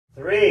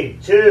Three,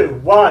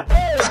 two, one.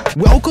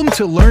 Welcome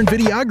to Learn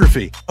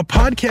Videography, a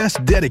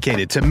podcast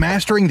dedicated to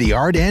mastering the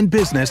art and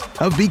business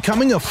of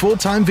becoming a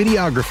full-time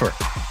videographer.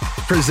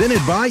 Presented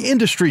by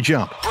Industry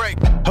Jump.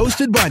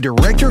 Hosted by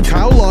director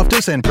Kyle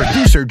Loftus and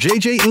producer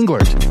JJ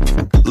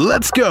Englert.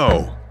 Let's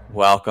go.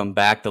 Welcome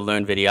back to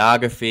Learn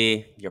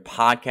Videography, your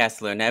podcast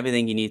to learn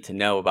everything you need to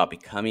know about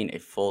becoming a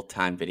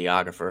full-time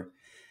videographer.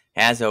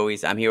 As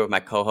always, I'm here with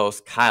my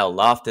co-host, Kyle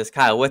Loftus.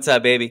 Kyle, what's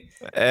up, baby?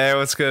 Hey,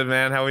 what's good,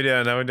 man? How we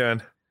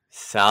doing?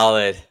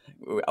 Solid.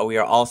 We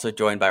are also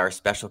joined by our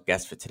special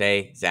guest for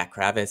today, Zach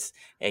Kravitz,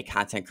 a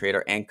content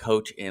creator and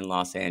coach in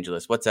Los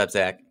Angeles. What's up,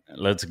 Zach?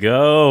 Let's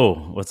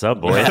go. What's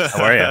up, boys?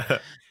 How are you?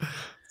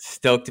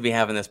 Stoked to be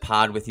having this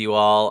pod with you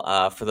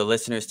all. For the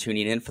listeners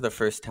tuning in for the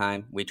first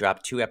time, we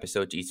drop 2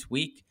 episodes each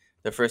week.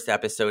 The first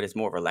episode is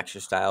more of a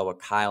lecture style where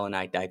Kyle and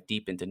I dive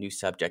deep into new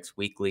subjects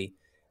weekly.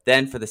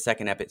 Then for the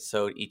second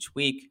episode each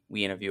week,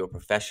 we interview a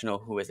professional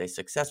who is a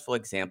successful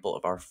example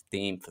of our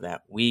theme for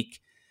that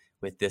week.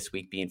 With this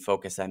week being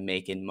focused on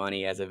making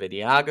money as a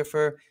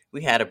videographer,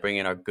 we had to bring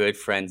in our good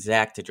friend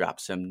Zach to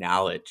drop some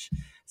knowledge.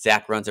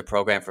 Zach runs a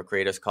program for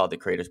creators called the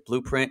Creators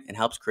Blueprint and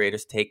helps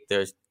creators take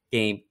their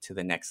game to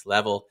the next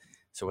level.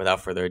 So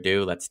without further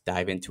ado, let's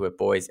dive into it,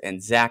 boys.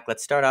 And Zach,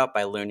 let's start out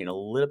by learning a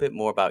little bit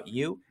more about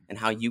you and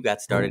how you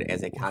got started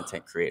as a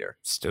content creator.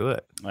 Let's do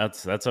it.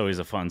 That's always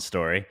a fun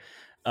story.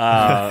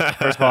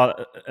 First of all,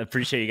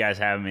 appreciate you guys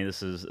having me.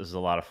 This is a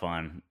lot of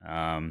fun.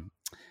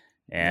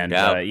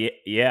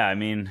 Yeah, I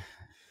mean,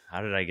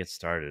 how did I get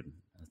started?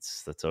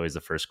 That's always the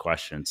first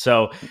question.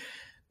 So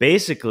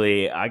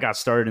basically, I got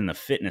started in the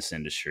fitness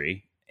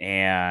industry,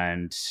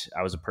 and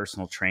I was a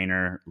personal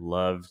trainer,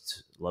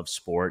 loved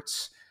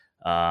sports.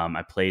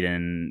 I played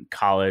in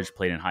college,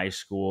 played in high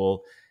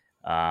school.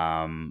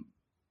 But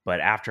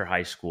after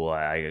high school,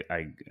 I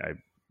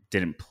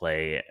didn't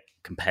play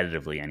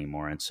competitively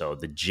anymore. And so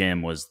the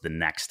gym was the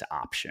next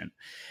option.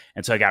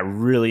 And so I got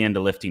really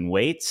into lifting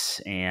weights,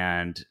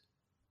 and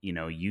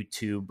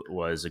YouTube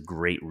was a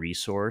great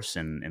resource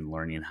in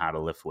learning how to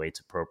lift weights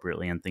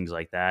appropriately and things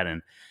like that.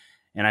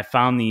 And I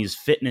found these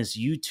fitness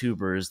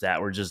YouTubers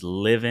that were just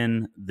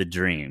living the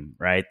dream,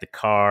 right? The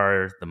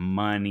car, the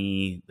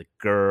money, the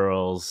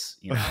girls,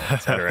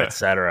 et cetera, et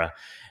cetera.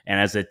 And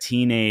as a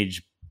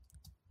teenage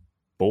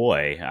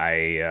boy,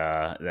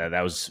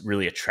 that was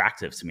really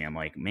attractive to me. I'm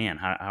like, man,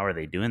 how are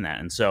they doing that?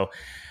 And so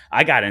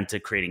I got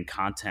into creating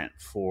content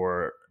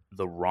for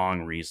the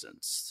wrong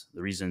reasons,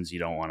 the reasons you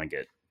don't want to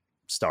get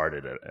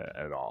started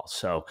at all.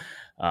 So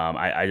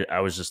I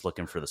was just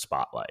looking for the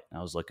spotlight.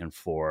 I was looking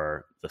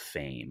for the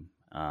fame.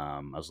 I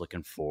was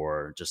looking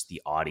for just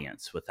the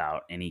audience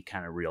without any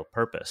kind of real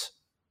purpose.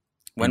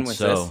 When was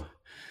this?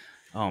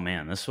 Oh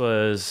man, I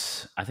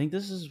think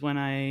this is when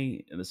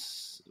I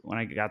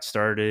got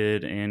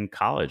started in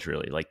college,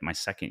 really. Like my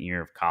second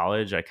year of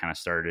college, I kind of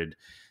started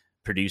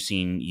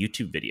producing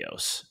YouTube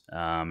videos.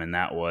 And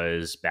that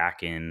was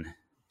back in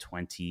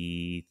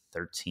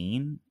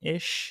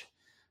 2013-ish.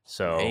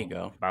 So there you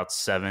go. About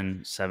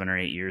seven or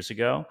 8 years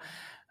ago.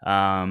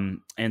 And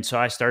so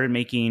I started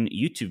making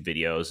YouTube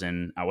videos,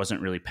 and I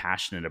wasn't really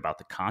passionate about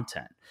the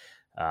content.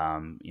 I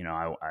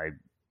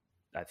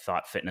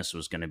thought fitness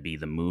was going to be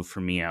the move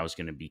for me. I was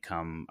going to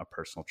become a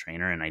personal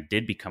trainer, and I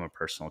did become a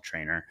personal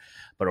trainer.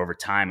 But over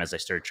time, as I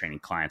started training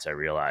clients, I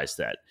realized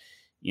that,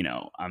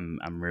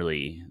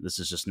 this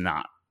is just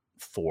not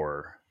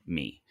for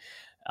me.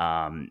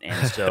 And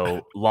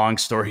so long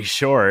story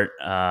short,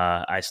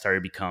 I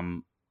started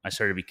becoming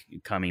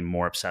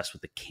more obsessed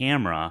with the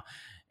camera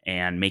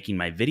and making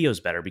my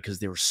videos better because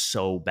they were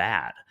so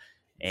bad.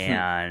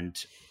 And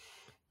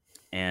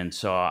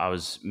so I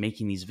was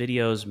making these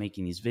videos.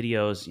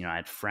 I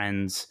had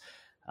friends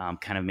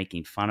kind of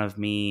making fun of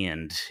me.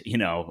 And,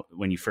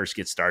 when you first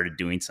get started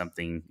doing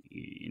something,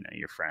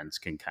 your friends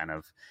can kind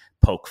of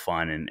poke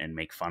fun and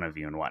make fun of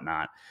you and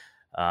whatnot.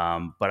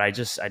 But I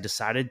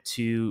decided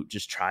to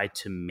just try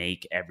to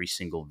make every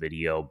single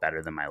video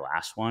better than my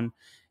last one.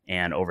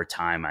 And over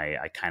time,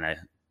 I kind of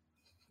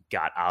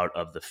got out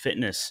of the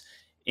fitness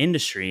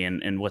industry.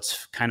 And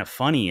what's kind of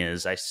funny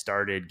is I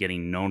started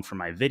getting known for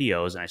my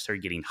videos, and I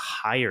started getting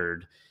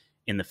hired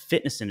in the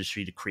fitness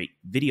industry to create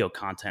video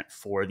content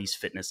for these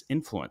fitness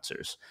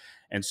influencers.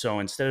 And so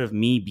instead of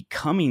me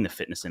becoming the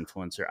fitness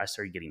influencer, I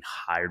started getting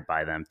hired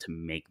by them to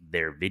make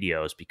their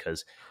videos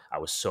because I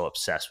was so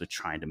obsessed with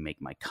trying to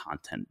make my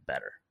content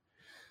better.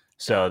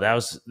 So that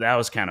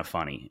was kind of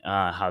funny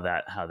how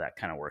that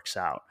kind of works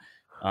out.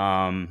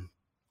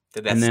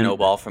 Did that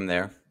snowball from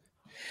there?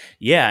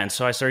 Yeah. And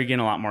so I started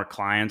getting a lot more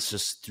clients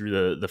just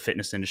through the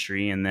fitness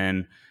industry. And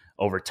then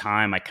over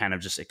time, I kind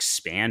of just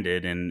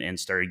expanded and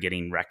started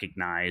getting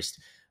recognized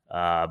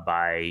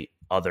by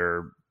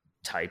other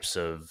types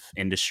of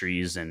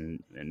industries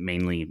and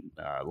mainly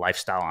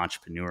lifestyle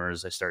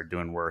entrepreneurs. I started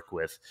doing work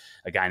with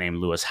a guy named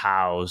Lewis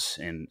Howes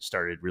and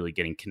started really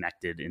getting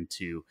connected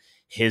into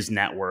his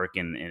network.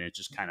 And it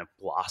just kind of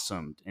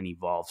blossomed and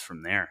evolved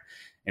from there.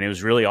 And it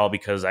was really all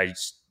because I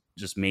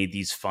just made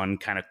these fun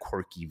kind of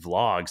quirky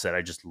vlogs that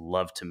I just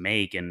love to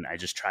make. And I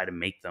just try to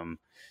make them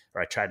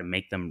or I tried to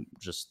make them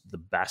just the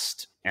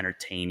best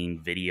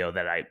entertaining video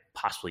that I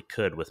possibly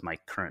could with my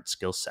current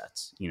skill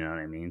sets. You know what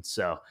I mean?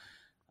 So,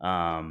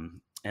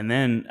 and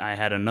then I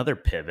had another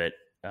pivot,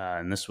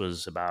 and this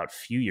was about a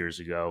few years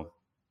ago,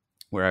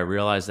 where I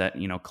realized that,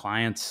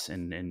 clients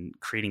and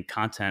creating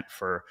content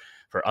for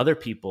other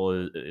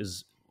people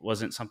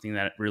wasn't something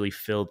that really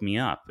filled me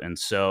up. And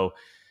so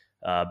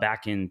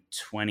back in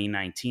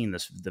 2019,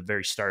 the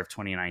very start of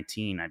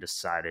 2019, I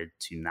decided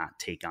to not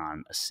take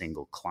on a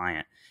single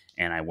client.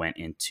 And I went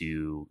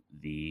into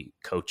the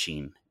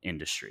coaching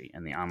industry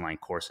and the online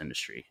course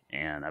industry.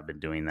 And I've been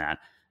doing that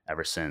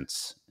ever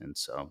since. And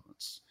so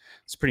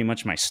it's pretty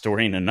much my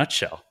story in a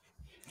nutshell.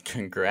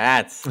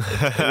 Congrats.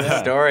 Good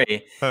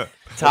story.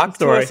 Talk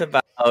to us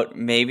about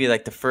maybe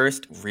like the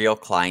first real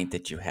client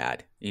that you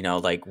had.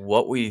 Like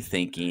what were you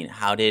thinking?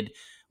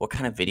 What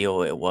kind of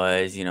video it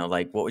was?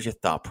 Like what was your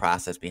thought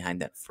process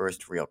behind that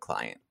first real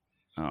client?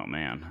 Oh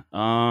man.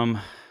 I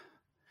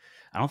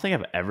don't think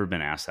I've ever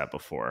been asked that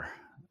before.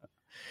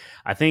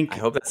 I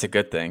hope that's a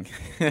good thing.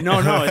 No,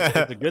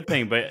 it's a good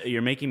thing, but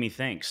you're making me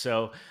think.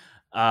 So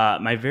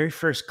my very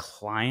first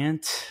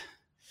client,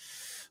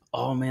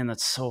 oh man,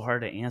 that's so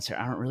hard to answer.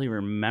 I don't really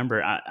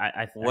remember.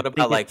 What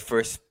about like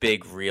first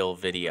big real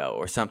video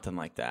or something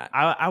like that?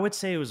 I would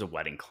say it was a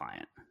wedding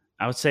client.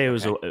 I would say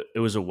it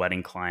was a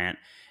wedding client,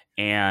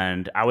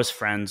 and I was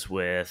friends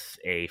with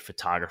a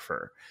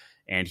photographer,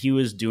 and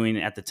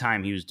at the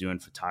time he was doing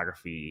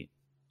photography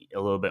a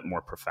little bit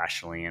more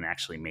professionally and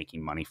actually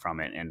making money from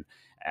it. And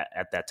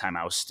at that time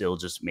I was still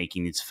just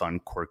making these fun,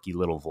 quirky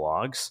little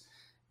vlogs.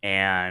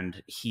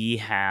 And he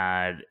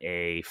had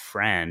a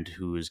friend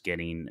who was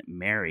getting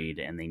married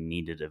and they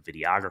needed a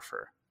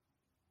videographer.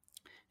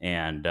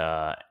 And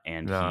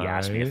he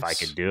asked me if I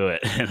could do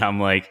it. And I'm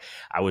like,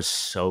 I was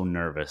so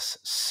nervous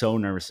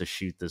to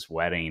shoot this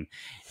wedding.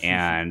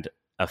 And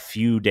a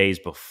few days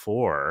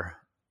before,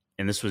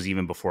 and this was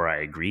even before I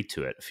agreed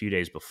to it, a few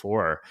days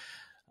before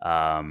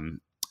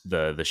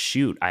the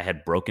shoot, I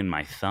had broken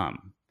my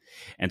thumb.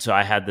 And so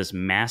I had this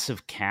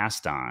massive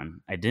cast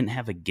on. I didn't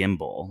have a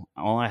gimbal.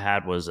 All I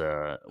had was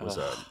a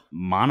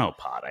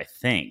monopod, I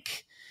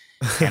think.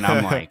 And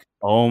I'm like,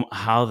 oh,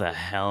 how the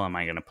hell am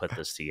I going to put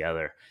this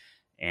together?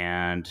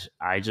 And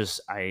I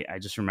just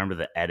remember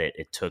the edit.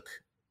 It took,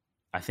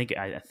 I think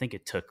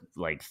it took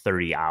like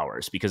 30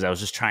 hours because I was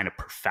just trying to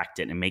perfect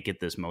it and make it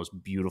this most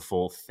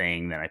beautiful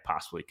thing that I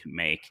possibly could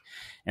make.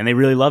 And they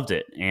really loved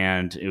it.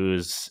 And it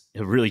was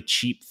a really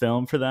cheap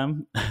film for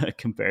them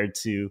compared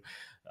to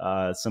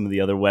some of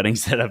the other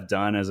weddings that I've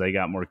done as I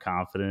got more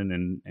confident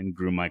and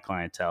grew my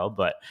clientele.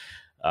 But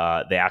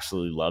they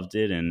absolutely loved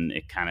it. And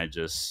it kind of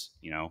just,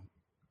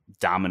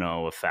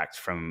 domino effect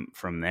from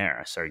there.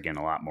 I started getting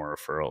a lot more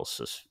referrals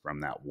just from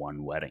that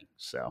one wedding.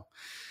 So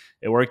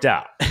it worked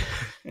out.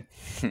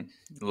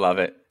 Love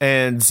it.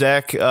 And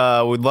Zach, we'd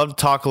love to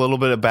talk a little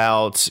bit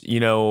about,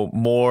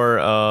 more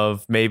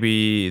of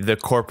maybe the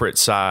corporate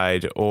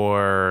side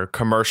or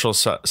commercial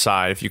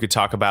side. If you could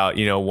talk about,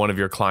 one of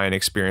your client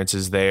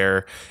experiences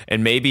there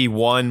and maybe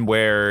one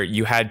where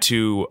you had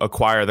to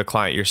acquire the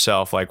client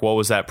yourself. Like what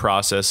was that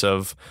process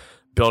of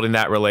building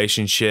that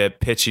relationship,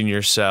 pitching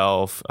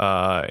yourself,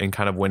 and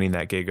kind of winning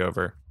that gig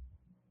over?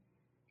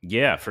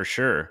 Yeah, for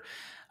sure.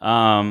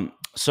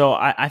 So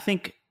I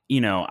think,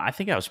 I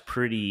think I was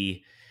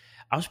pretty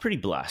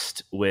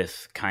blessed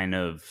with kind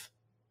of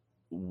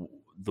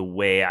the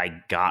way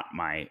I got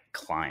my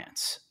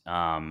clients.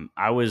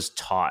 I was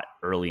taught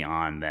early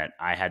on that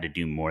I had to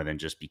do more than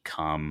just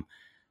become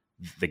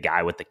the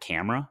guy with the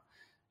camera,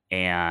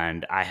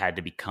 and I had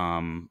to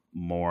become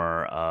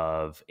more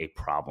of a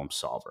problem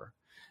solver.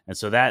 And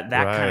so that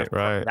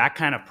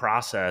kind of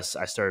process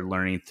I started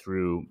learning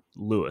through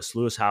Lewis.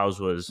 Lewis Howes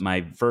was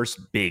my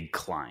first big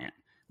client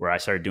where I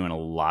started doing a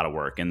lot of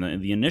work. And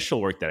the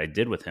initial work that I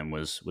did with him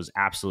was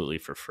absolutely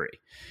for free.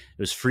 It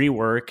was free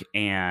work.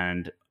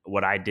 And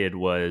what I did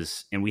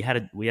was, and we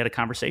had a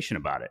conversation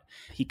about it.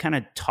 He kind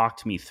of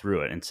talked me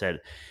through it and said,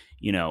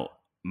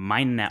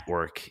 my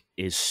network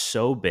is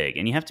so big,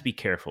 and you have to be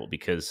careful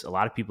because a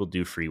lot of people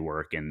do free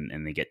work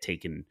and they get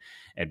taken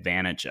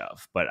advantage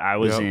of. But I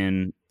was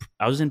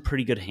in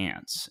pretty good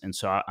hands, and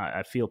so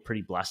I feel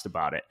pretty blessed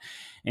about it.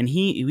 And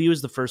he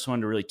was the first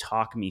one to really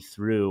talk me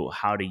through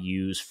how to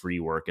use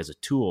free work as a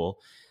tool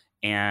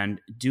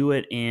and do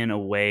it in a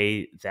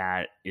way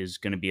that is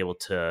going to be able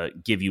to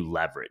give you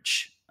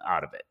leverage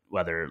out of it,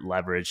 whether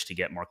leverage to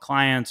get more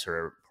clients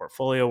or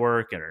portfolio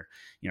work or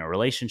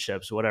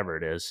relationships, whatever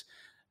it is.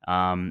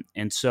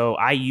 And so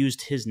I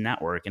used his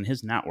network, and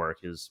his network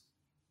is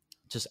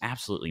just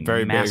absolutely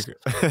very massive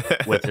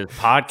big with his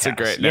podcast. It's a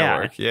great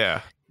network.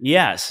 Yeah.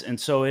 Yes. And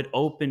so it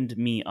opened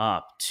me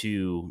up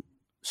to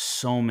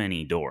so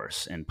many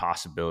doors and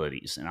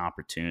possibilities and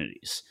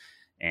opportunities.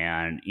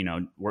 And,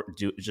 we're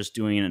just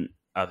doing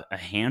a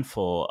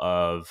handful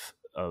of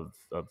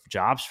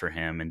jobs for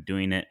him and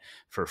doing it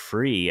for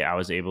free. I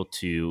was able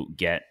to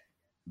get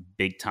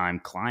big time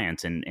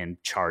clients and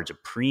charge a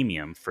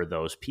premium for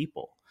those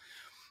people.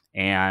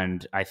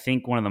 And I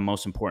think one of the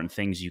most important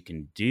things you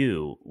can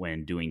do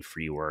when doing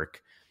free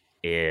work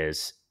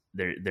is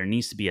there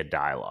needs to be a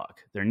dialogue.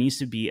 There needs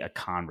to be a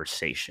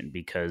conversation,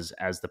 because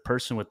as the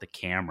person with the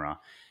camera,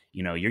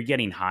 you're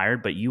getting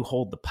hired, but you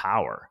hold the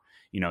power.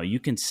 You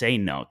can say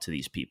no to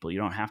these people. You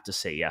don't have to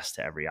say yes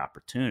to every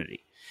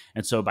opportunity.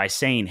 And so by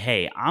saying,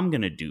 hey, I'm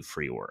going to do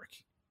free work,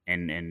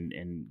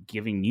 and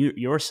giving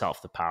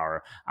yourself the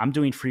power, I'm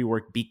doing free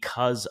work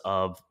because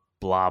of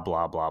blah,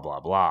 blah, blah, blah,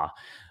 blah.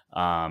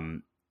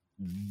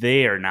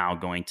 They are now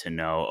going to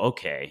know,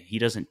 okay, he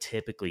doesn't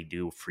typically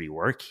do free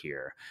work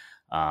here.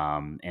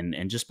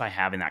 And just by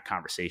having that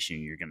conversation,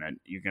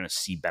 you're gonna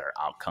see better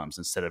outcomes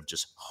instead of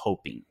just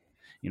hoping.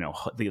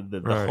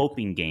 The Right.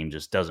 hoping game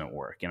just doesn't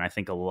work. And I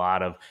think a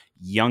lot of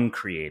young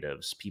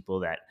creatives,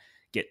 people that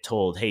get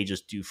told, hey,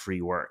 just do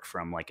free work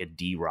from like a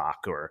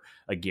D-Rock or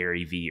a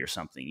Gary Vee or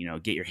something,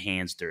 get your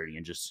hands dirty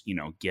and just,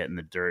 get in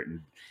the dirt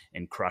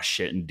and crush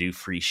shit and do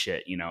free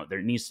shit.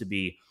 There needs to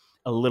be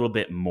a little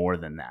bit more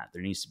than that.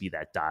 There needs to be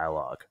that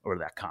dialogue or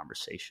that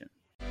conversation.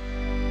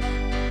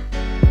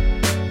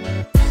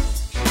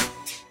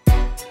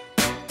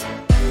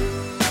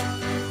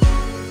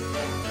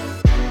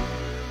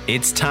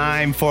 It's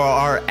time for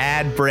our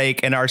ad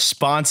break and our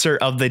sponsor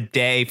of the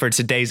day for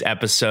today's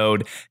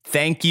episode.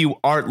 Thank you,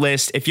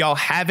 Artlist. If y'all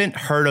haven't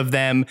heard of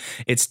them,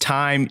 it's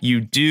time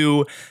you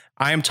do.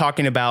 I am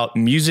talking about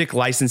music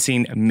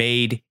licensing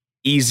made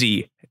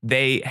easy.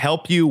 They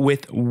help you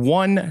with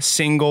one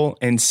single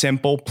and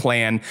simple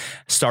plan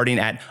starting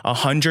at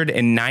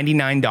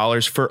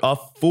 $199 for a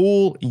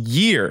full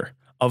year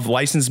of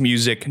licensed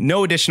music,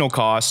 no additional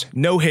cost,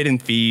 no hidden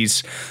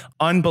fees,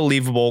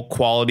 unbelievable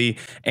quality.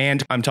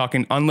 And I'm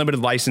talking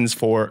unlimited license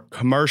for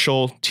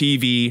commercial,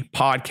 TV,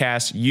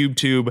 podcasts,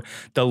 YouTube.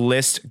 The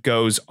list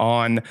goes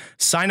on.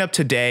 Sign up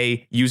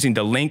today using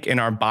the link in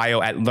our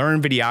bio at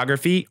Learn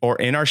Videography or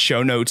in our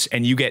show notes,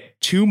 and you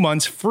get 2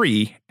 months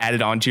free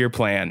added onto your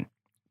plan.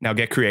 Now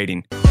get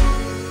creating.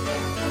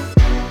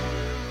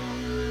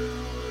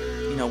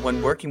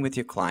 When working with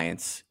your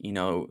clients,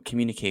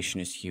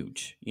 communication is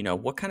huge.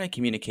 What kind of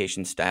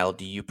communication style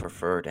do you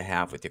prefer to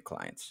have with your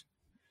clients?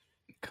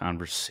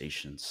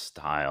 Conversation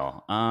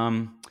style.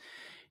 I'm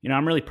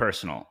really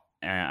personal.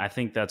 And I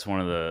think that's one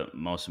of the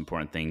most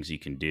important things you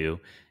can do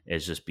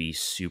is just be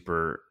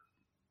super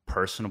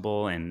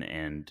personable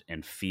and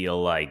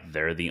feel like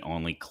they're the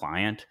only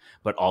client,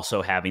 but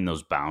also having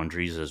those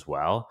boundaries as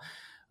well.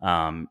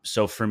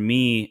 So for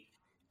me,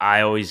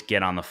 I always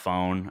get on the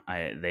phone.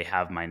 They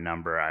have my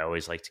number. I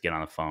always like to get on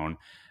the phone,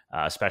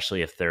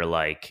 especially if they're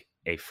like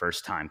a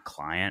first-time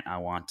client. I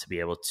want to be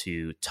able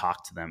to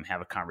talk to them, have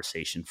a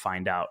conversation,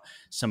 find out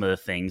some of the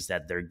things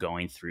that they're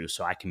going through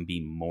so I can be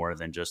more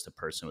than just a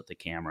person with the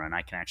camera, and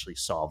I can actually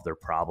solve their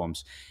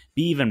problems,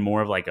 be even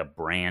more of like a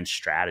brand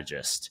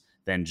strategist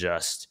than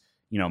just,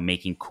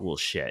 making cool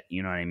shit.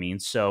 You know what I mean?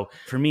 So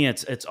for me,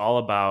 it's all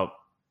about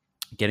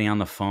getting on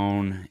the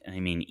phone,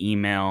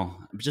 email,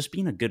 just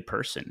being a good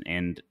person.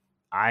 And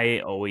I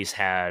always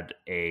had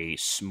a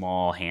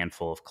small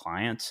handful of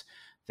clients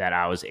that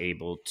I was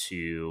able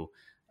to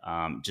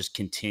just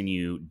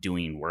continue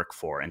doing work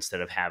for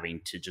instead of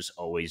having to just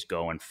always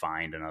go and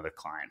find another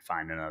client.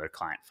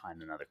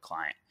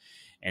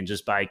 And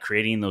just by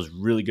creating those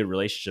really good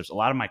relationships, a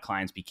lot of my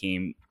clients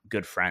became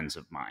good friends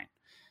of mine.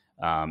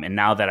 And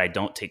now that I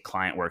don't take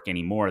client work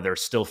anymore, they're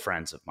still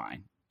friends of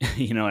mine.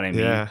 You know what I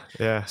mean?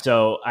 Yeah.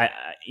 So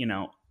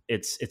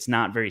it's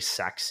not very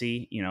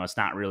sexy. It's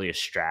not really a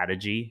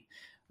strategy.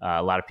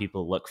 A lot of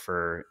people look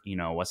for,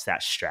 what's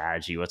that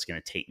strategy? What's going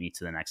to take me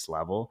to the next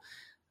level?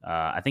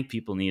 I think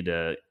people need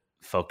to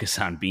focus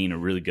on being a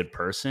really good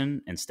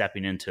person and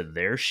stepping into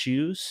their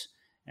shoes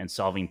and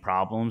solving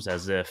problems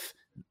as if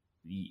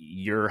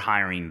you're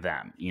hiring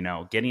them,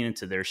 getting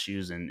into their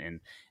shoes and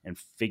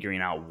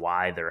figuring out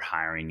why they're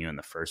hiring you in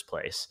the first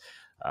place.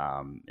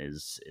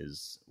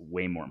 Is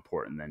way more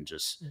important than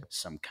just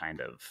some kind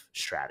of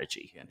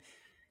strategy.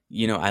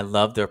 I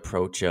love the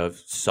approach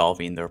of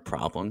solving their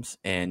problems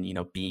and,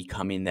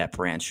 becoming that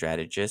brand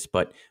strategist.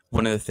 But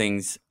one of the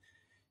things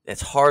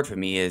that's hard for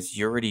me is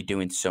you're already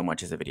doing so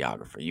much as a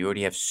videographer. You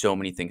already have so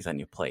many things on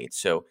your plate.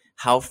 So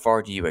how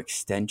far do you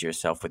extend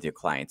yourself with your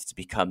clients to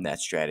become that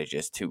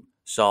strategist to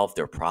solve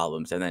their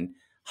problems? And then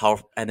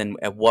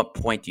at what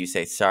point do you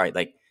say, sorry,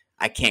 like,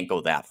 I can't go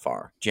that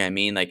far? Do you know what I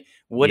mean? Like,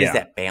 what is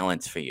that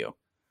balance for you?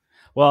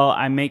 Well,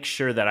 I make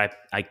sure that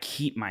I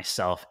keep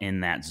myself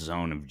in that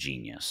zone of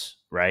genius,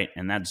 right?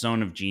 And that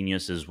zone of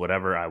genius is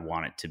whatever I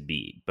want it to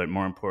be. But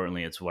more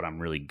importantly, it's what I'm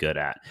really good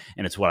at.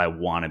 And it's what I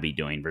want to be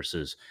doing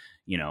versus,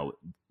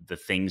 the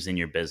things in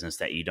your business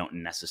that you don't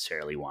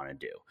necessarily want to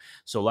do.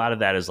 So a lot of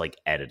that is like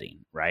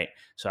editing, right?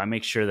 So I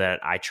make sure that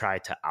I try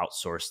to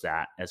outsource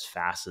that as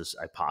fast as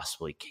I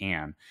possibly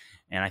can.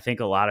 And I think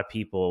a lot of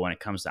people, when it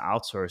comes to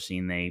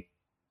outsourcing,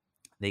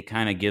 they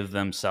kind of give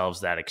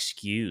themselves that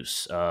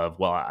excuse of,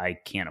 well, I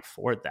can't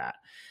afford that.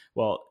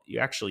 Well, you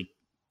actually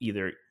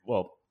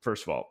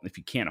first of all, if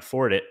you can't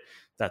afford it,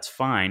 that's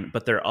fine.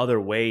 But there are other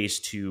ways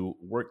to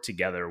work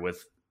together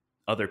with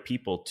other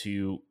people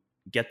to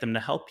get them to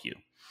help you.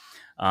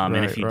 And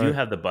if you do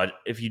have the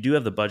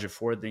budget,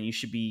 for it, then you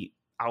should be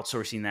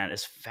outsourcing that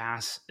as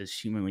fast as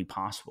humanly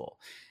possible.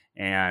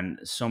 And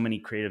so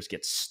many creatives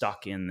get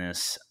stuck in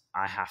this,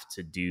 I have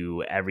to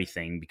do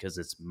everything because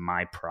it's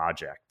my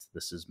project.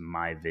 This is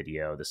my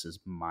video. This is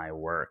my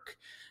work.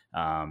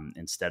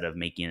 Instead of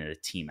making it a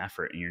team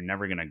effort. And you're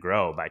never going to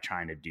grow by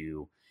trying to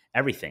do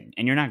everything.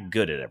 And you're not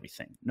good at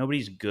everything.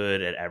 Nobody's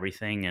good at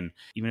everything. And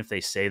even if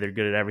they say they're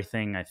good at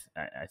everything, I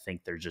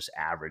think they're just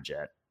average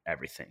at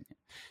everything.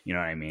 You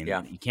know what I mean?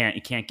 Yeah. You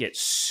can't get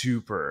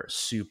super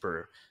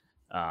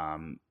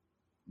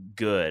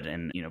good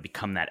and, you know,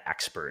 become that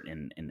expert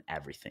in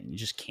everything. You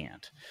just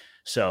can't.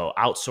 So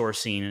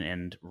outsourcing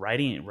and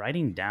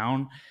writing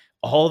down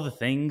all the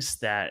things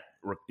that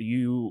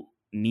you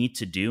need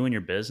to do in your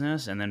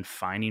business, and then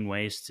finding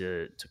ways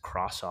to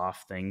cross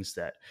off things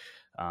that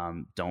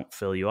don't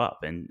fill you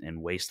up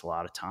and waste a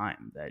lot of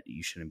time that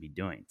you shouldn't be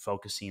doing.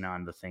 Focusing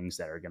on the things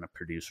that are going to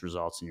produce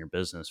results in your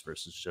business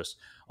versus just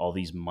all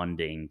these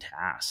mundane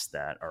tasks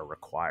that are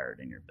required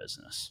in your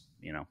business,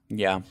 you know?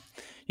 Yeah.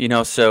 You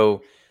know,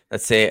 so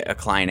let's say a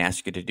client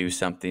asks you to do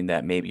something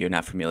that maybe you're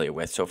not familiar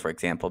with. So for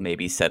example,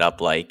 maybe set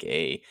up like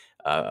a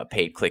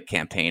paid click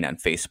campaign on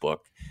Facebook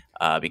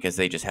because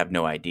they just have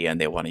no idea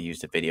and they want to use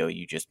the video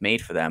you just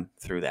made for them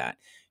through that.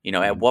 You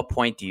know, at what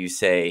point do you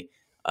say,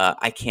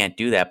 I can't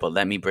do that, but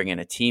let me bring in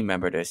a team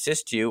member to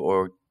assist you?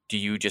 Or do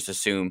you just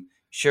assume,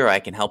 sure, I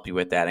can help you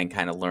with that and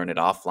kind of learn it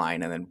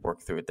offline and then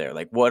work through it there?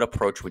 Like, what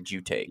approach would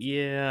you take?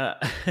 Yeah,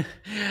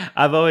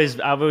 I've always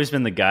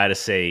been the guy to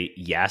say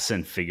yes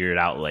and figure it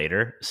out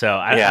later. So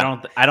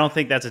I don't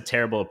think that's a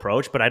terrible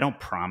approach, but I don't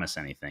promise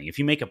anything. If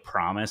you make a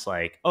promise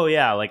like, oh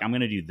yeah, like I'm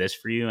going to do this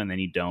for you, and then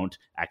you don't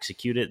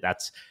execute it,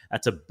 that's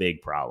a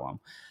big problem.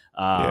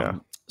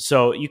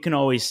 So you can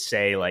always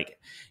say like,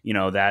 you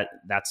know,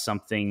 that's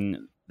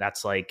something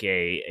that's like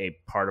a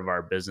part of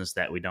our business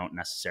that we don't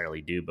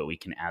necessarily do, but we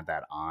can add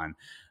that on,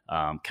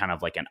 kind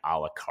of like an a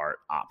la carte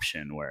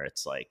option where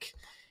it's like,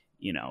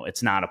 you know,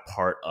 it's not a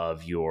part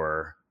of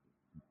your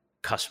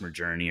customer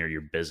journey or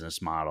your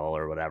business model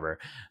or whatever.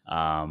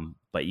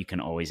 But you can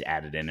always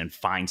add it in and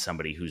find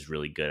somebody who's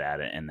really good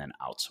at it and then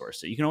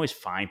outsource it. You can always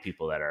find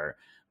people that are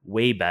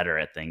way better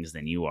at things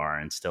than you are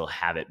and still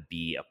have it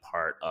be a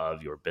part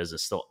of your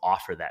business, still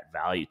offer that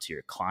value to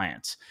your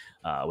clients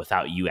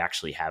without you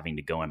actually having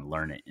to go and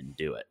learn it and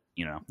do it,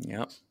 you know?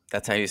 Yep.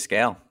 That's how you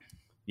scale.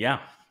 Yeah,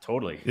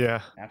 totally.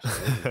 Yeah.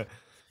 Absolutely.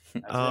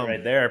 That's it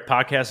right there.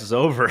 Podcast is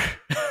over.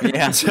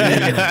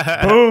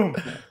 Yeah. Boom.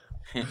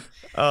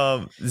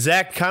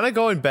 Zach, kind of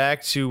going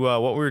back to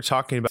what we were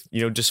talking about,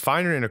 you know, just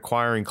finding and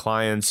acquiring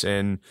clients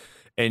and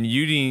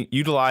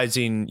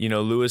utilizing, you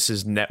know,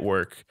 Lewis's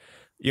network.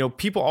 You know,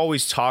 people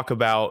always talk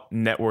about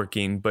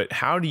networking, but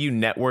how do you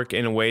network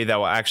in a way that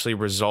will actually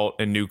result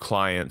in new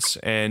clients?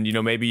 And, you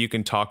know, maybe you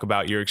can talk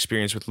about your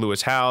experience with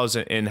Lewis Howes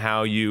and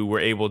how you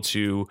were able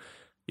to,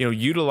 you know,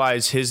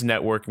 utilize his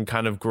network and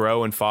kind of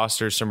grow and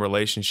foster some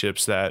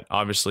relationships that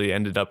obviously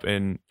ended up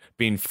in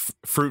being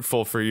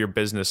fruitful for your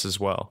business as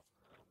well.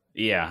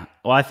 Yeah.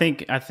 Well, I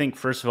think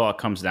first of all, it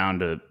comes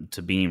down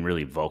to being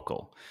really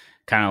vocal.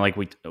 Kind of like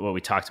what we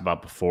talked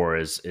about before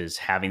is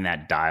having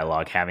that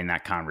dialogue, having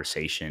that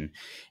conversation.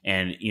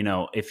 And, you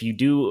know, if you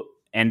do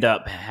end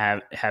up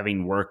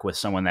having work with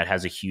someone that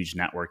has a huge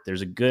network,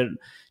 there's a good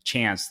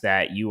chance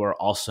that you are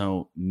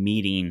also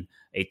meeting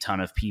a ton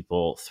of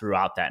people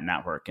throughout that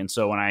network. And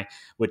so when I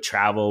would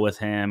travel with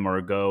him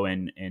or go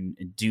and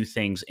do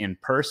things in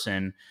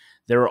person,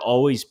 there were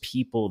always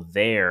people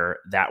there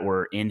that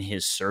were in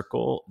his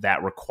circle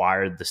that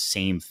required the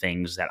same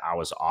things that I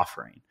was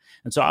offering.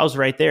 And so I was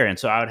right there. And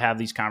so I would have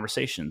these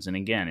conversations. And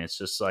again, it's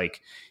just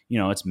like, you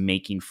know, it's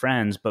making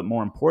friends, but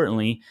more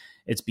importantly,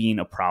 it's being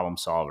a problem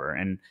solver,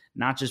 and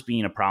not just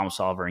being a problem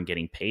solver and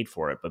getting paid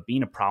for it, but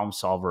being a problem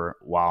solver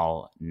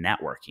while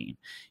networking.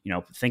 You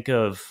know, think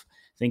of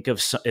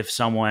if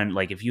someone,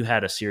 like if you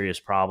had a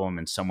serious problem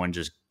and someone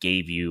just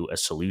gave you a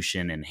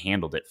solution and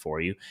handled it for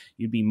you,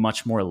 you'd be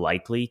much more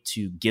likely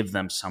to give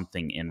them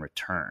something in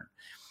return.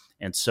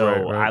 And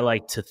so right.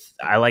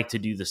 I like to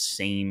do the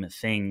same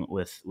thing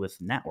with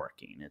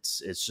networking.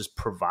 It's just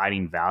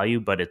providing value,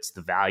 but it's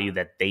the value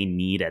that they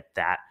need at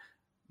that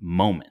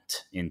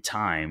moment in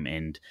time.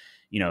 And,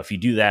 you know, if you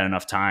do that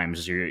enough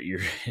times,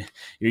 you're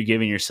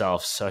giving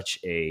yourself such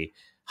a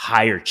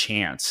higher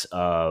chance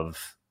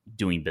of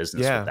doing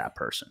business with that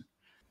person.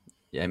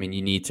 Yeah, I mean,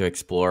 you need to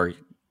explore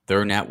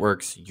their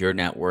networks, your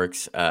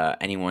networks,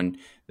 anyone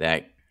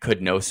that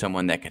could know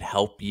someone that could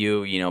help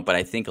you, you know, but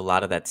I think a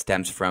lot of that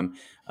stems from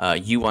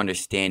you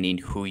understanding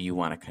who you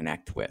want to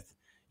connect with.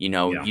 You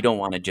know, You don't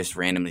want to just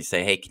randomly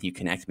say, hey, can you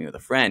connect me with a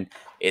friend?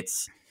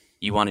 It's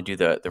you want to do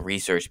the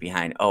research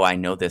behind, oh, I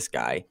know this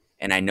guy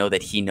and I know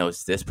that he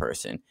knows this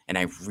person and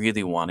I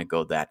really want to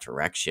go that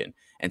direction.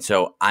 And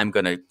so I'm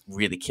going to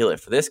really kill it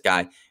for this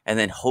guy and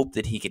then hope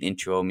that he can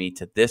intro me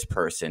to this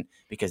person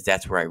because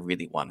that's where I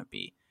really want to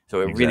be. So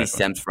it really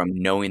stems from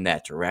knowing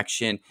that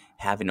direction,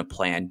 having a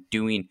plan,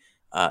 doing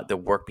the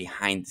work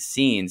behind the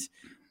scenes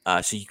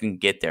so you can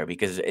get there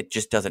because it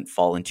just doesn't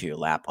fall into your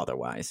lap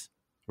otherwise.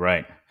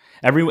 Right.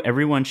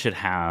 Everyone should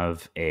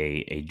have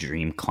a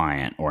dream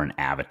client or an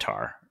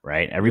avatar,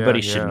 right?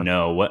 Everybody should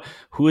know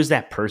who is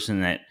that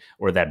person that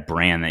or that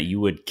brand that you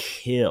would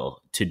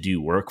kill to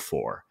do work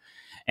for.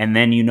 And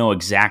then you know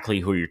exactly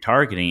who you're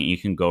targeting, and you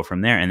can go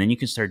from there. And then you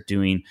can start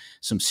doing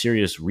some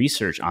serious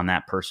research on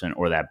that person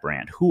or that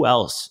brand. Who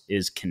else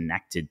is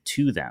connected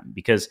to them?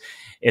 Because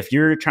if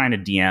you're trying to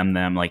DM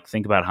them, like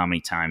think about how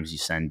many times you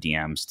send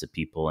DMs to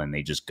people and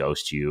they just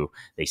ghost you.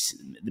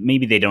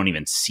 Maybe they don't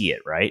even see it,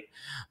 right?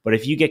 But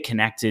if you get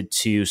connected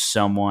to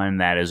someone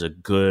that is a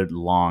good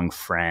long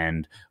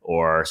friend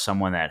or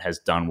someone that has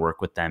done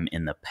work with them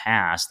in the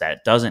past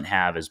that doesn't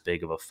have as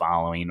big of a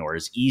following or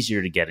is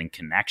easier to get in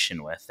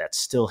connection with, that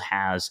still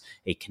has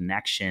a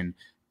connection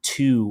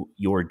to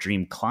your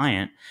dream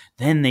client,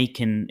 then they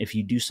can, if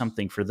you do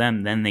something for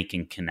them, then they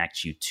can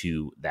connect you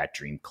to that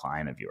dream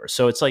client of yours.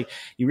 So it's like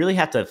you really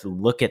have to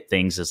look at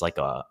things as like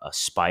a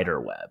spider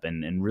web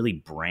and really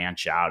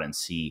branch out and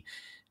see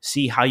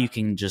how you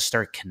can just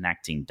start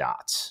connecting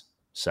dots.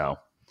 So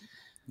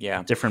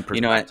yeah, different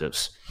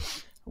perspectives.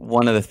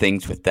 One of the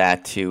things with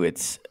that too,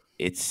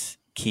 it's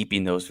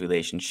keeping those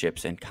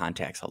relationships and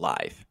contacts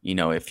alive.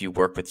 If you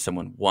work with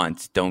someone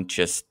once, don't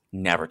just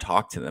never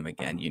talk to them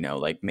again.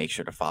 Like make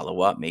sure to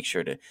follow up, make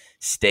sure to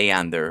stay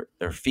on their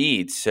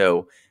feeds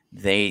so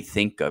they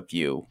think of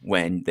you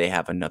when they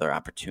have another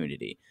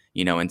opportunity.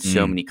 And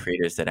so many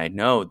creators that I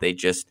know,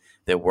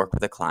 they'll work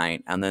with a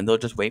client and then they'll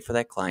just wait for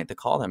that client to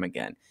call them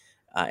again.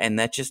 And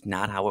that's just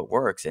not how it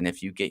works. And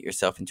if you get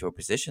yourself into a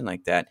position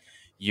like that,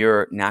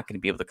 you're not going to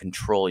be able to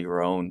control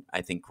your own,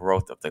 I think,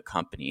 growth of the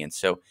company. And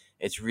so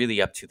it's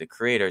really up to the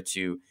creator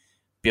to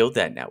build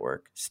that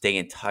network, stay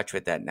in touch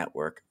with that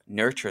network,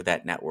 nurture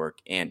that network,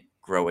 and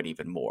grow it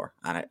even more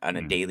on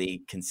a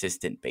daily,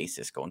 consistent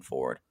basis going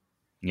forward.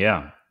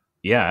 Yeah.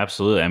 Yeah,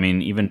 absolutely. I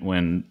mean, even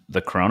when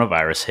the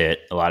coronavirus hit,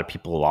 a lot of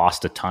people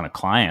lost a ton of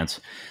clients,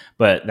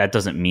 but that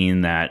doesn't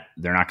mean that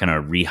they're not going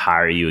to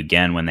rehire you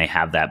again when they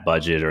have that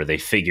budget or they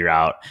figure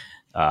out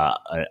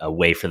a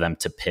way for them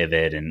to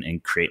pivot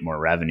and create more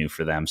revenue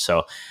for them.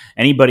 So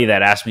anybody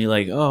that asks me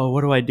like, oh,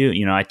 what do I do?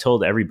 I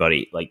told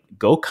everybody, like,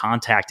 go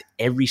contact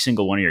every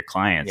single one of your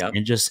clients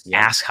and just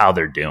ask how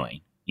they're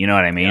doing. You know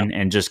what I mean?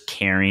 And just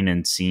caring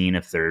and seeing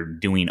if they're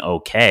doing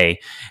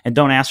okay, and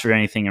don't ask for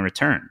anything in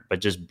return,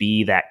 but just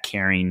be that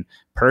caring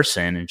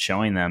person and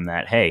showing them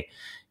that, hey,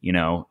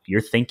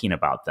 you're thinking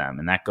about them.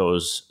 And that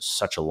goes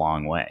such a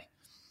long way.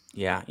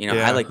 Yeah.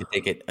 I like to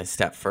take it a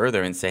step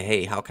further and say,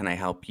 hey, how can I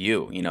help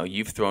you?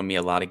 You've thrown me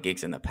a lot of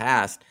gigs in the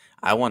past.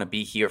 I want to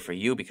be here for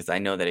you because I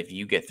know that if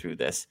you get through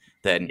this,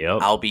 then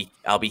I'll be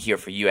here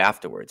for you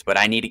afterwards. But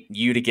I need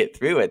you to get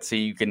through it so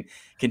you can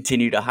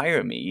continue to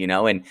hire me,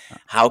 and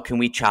how can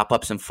we chop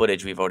up some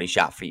footage we've already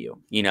shot for you?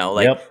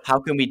 How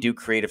can we do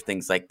creative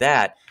things like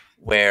that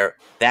where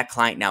that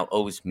client now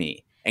owes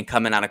me? And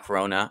coming out of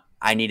Corona,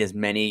 I need as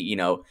many,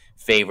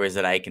 favors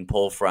that I can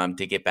pull from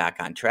to get back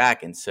on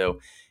track. And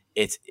so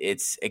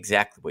it's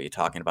exactly what you're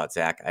talking about,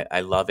 Zach.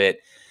 I love it.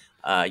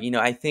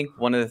 I think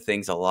one of the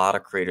things a lot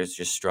of creators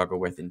just struggle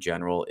with in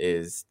general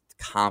is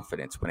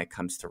confidence when it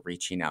comes to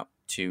reaching out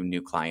to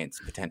new clients,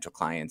 potential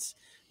clients,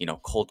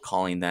 cold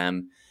calling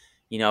them.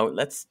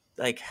 Let's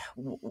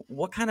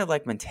what kind of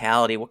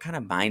mentality, what kind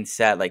of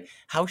mindset,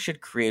 how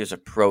should creators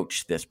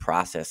approach this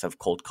process of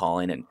cold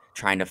calling and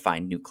trying to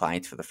find new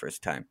clients for the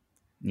first time?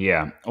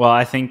 Yeah. Well,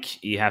 I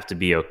think you have to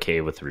be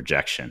okay with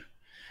rejection.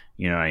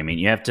 You know what I mean?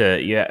 You have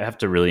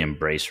to really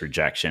embrace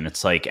rejection.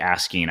 It's like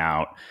asking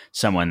out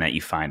someone that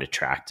you find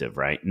attractive,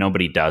 right?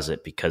 Nobody does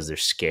it because they're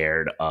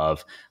scared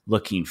of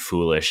looking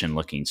foolish and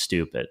looking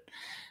stupid.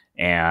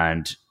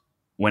 And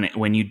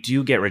when you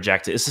do get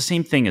rejected, it's the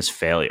same thing as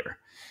failure.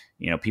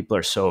 People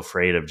are so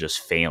afraid of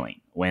just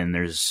failing when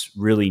there's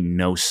really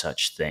no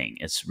such thing.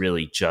 It's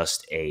really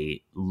just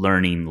a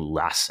learning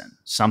lesson.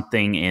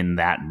 Something in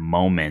that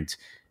moment,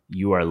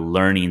 you are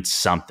learning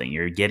something.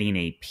 You're getting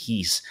a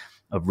piece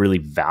of really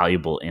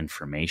valuable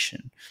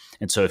information.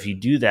 And so if you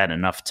do that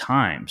enough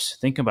times,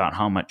 think about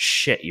how much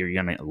shit you're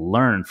going to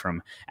learn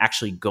from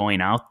actually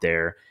going out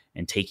there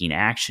and taking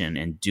action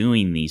and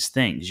doing these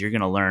things. You're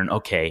going to learn,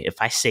 okay,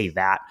 if I say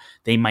that,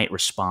 they might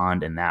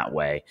respond in that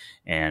way.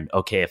 And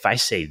okay, if I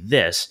say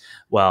this,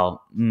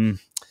 well,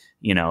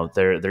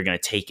 they're going to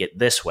take it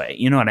this way.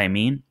 You know what I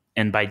mean?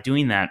 And by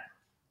doing that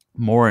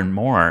more and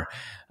more,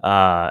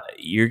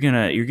 you're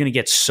going to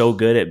get so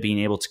good at being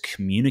able to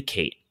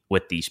communicate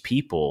with these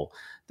people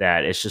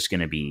that it's just going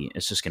to be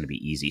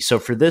easy. So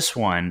for this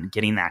one,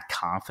 getting that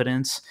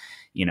confidence,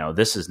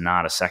 this is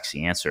not a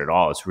sexy answer at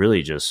all. It's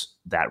really just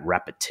that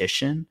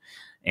repetition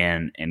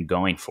and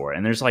going for it.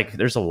 And there's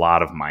a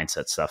lot of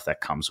mindset stuff that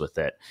comes with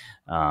it.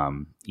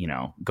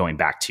 Going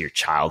back to your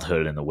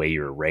childhood and the way you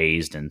were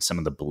raised and some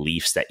of the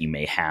beliefs that you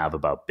may have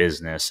about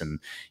business and,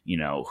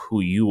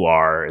 who you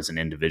are as an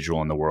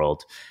individual in the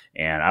world.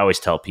 And I always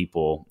tell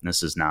people,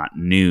 this is not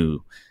new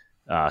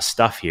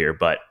stuff here,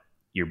 but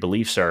your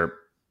beliefs are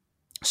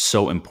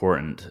so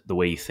important. The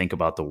way you think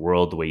about the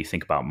world, the way you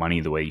think about money,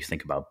 the way you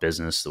think about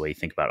business, the way you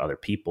think about other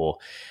people,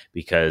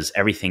 because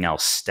everything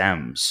else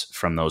stems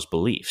from those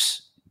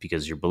beliefs.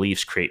 because your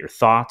beliefs create your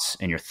thoughts,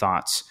 and your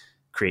thoughts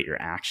create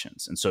your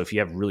actions. And so if you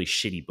have really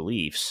shitty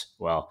beliefs,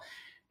 well,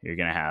 you're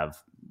going to have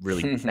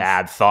really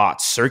bad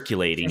thoughts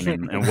circulating.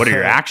 And what are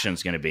your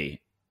actions going to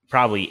be?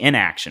 Probably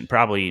inaction,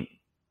 probably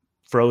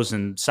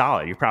frozen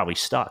solid. You're probably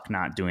stuck,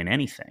 not doing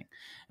anything.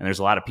 And there's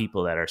a lot of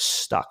people that are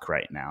stuck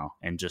right now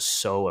and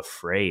just so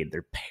afraid.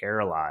 They're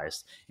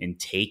paralyzed in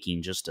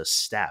taking just a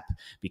step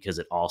because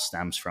it all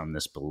stems from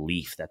this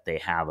belief that they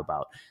have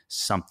about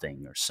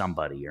something or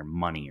somebody or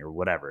money or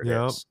whatever it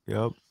is.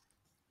 Yep.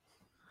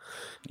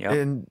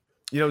 And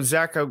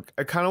Zach,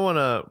 I kind of want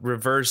to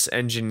reverse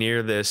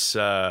engineer this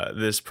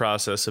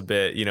process a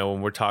bit.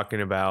 When we're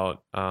talking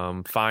about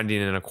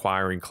finding and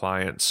acquiring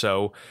clients.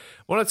 So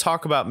I want to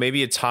talk about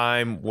maybe a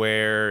time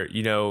where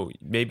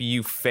maybe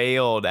you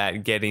failed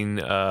at getting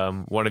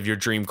one of your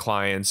dream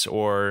clients,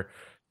 or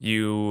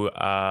you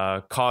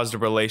caused a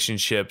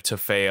relationship to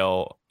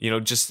fail.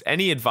 Just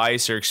any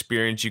advice or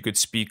experience you could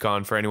speak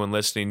on for anyone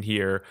listening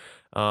here.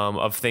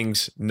 Of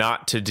things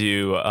not to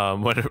do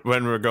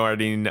when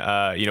regarding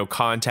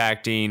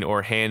contacting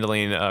or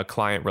handling a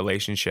client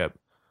relationship.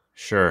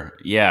 Sure.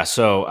 Yeah.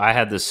 So I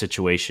had this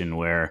situation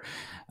where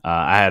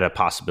I had a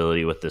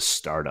possibility with this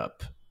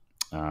startup,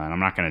 and I'm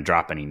not going to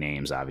drop any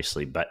names,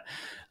 obviously, but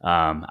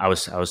I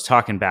was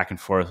talking back and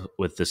forth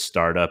with this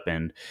startup,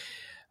 and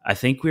I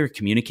think we were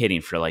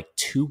communicating for like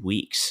 2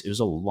 weeks. It was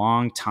a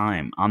long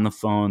time on the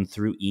phone,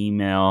 through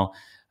email,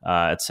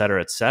 et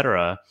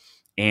cetera,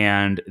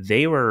 and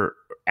they were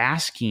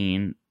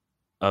asking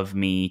of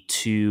me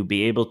to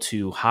be able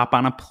to hop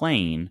on a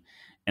plane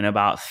in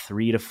about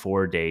 3 to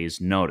 4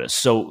 days notice.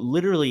 So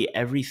literally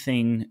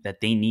everything that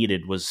they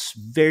needed was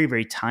very,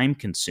 very time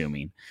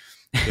consuming.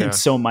 Yeah. And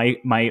so my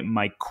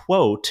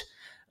quote,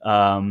 what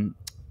am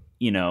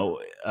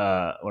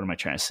I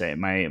trying to say?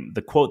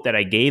 The quote that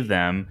I gave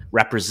them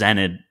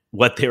represented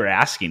what they were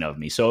asking of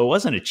me. So it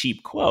wasn't a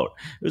cheap quote.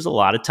 It was a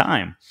lot of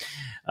time.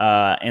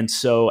 And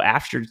so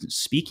after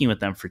speaking with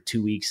them for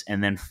 2 weeks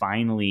and then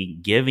finally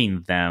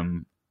giving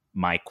them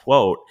my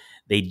quote,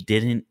 they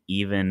didn't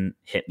even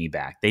hit me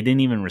back. They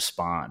didn't even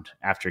respond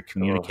after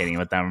communicating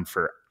with them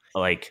for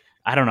like,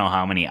 I don't know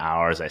how many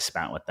hours I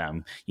spent with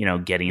them,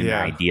 getting the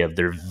idea of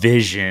their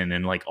vision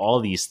and like all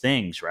these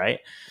things.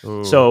 Right.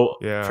 Ooh, so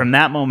from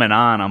that moment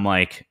on, I'm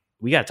like,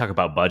 we got to talk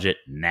about budget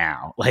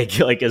now, like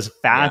as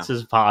fast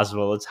as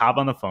possible. Let's hop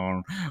on the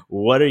phone.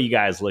 What are you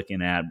guys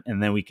looking at?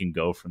 And then we can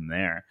go from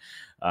there.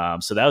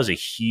 So that was a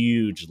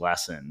huge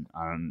lesson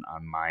on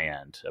my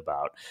end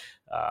about,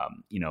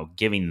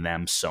 giving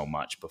them so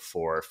much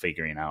before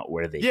figuring out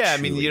where they. Yeah.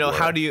 I mean,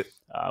 how do you,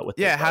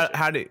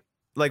 how do,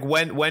 like,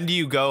 when do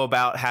you go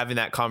about having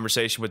that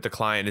conversation with the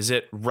client? Is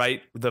it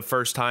right the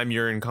first time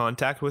you're in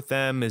contact with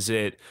them? Is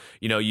it,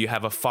 you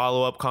have a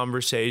follow-up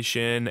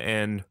conversation,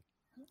 and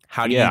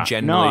how do you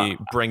generally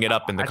bring it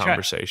up in the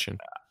conversation?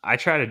 I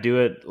try to do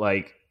it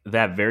like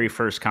that very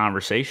first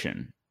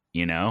conversation.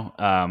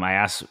 I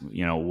ask,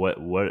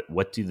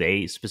 what do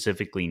they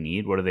specifically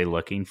need? What are they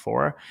looking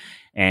for?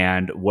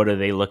 And what are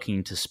they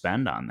looking to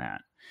spend on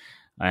that?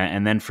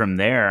 And then from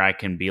there, I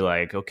can be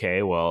like,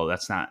 okay, well,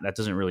 that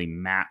doesn't really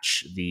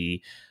match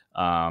the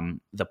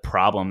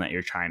problem that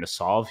you're trying to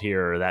solve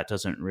here. Or that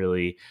doesn't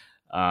really,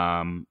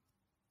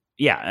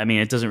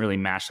 it doesn't really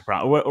match the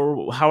problem,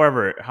 or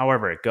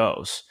however it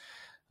goes.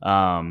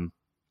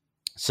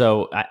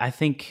 So I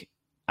think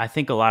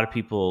a lot of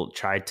people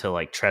try to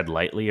like tread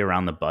lightly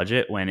around the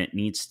budget when it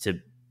needs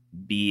to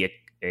be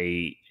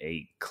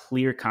a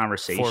clear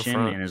conversation.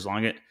 Forefront. And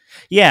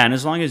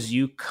as long as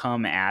you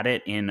come at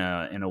it in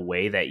a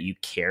way that you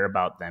care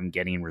about them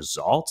getting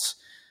results,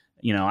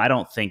 I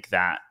don't think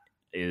that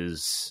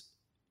is.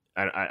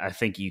 I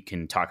think you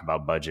can talk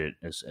about budget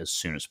as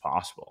soon as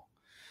possible,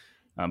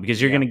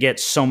 because you're going to get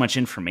so much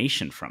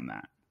information from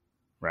that,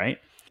 right?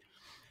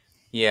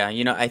 Yeah,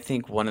 I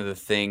think one of the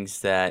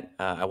things that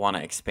I want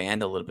to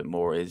expand a little bit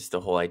more is the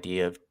whole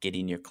idea of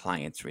getting your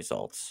clients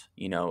results.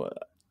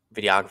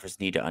 Videographers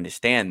need to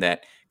understand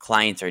that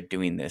clients are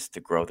doing this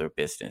to grow their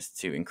business,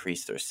 to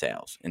increase their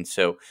sales. And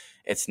so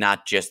it's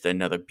not just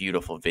another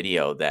beautiful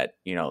video that,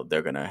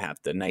 they're going to have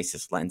the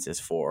nicest lenses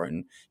for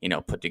and,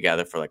 put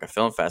together for like a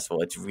film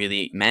festival. It's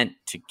really meant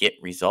to get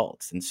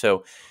results. And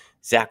so,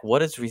 Zach, what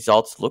does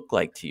results look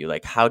like to you?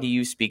 Like, how do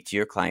you speak to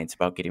your clients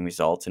about getting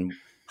results, and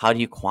how do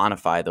you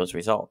quantify those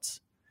results?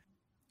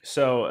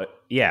 So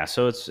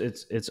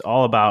it's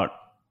all about,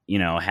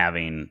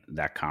 having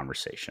that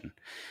conversation,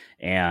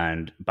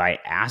 and by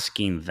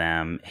asking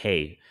them,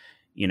 hey,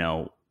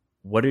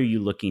 what are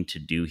you looking to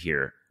do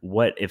here?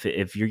 What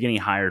if you're getting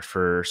hired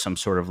for some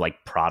sort of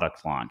like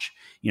product launch,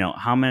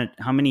 how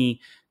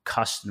many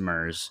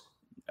customers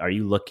are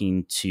you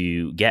looking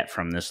to get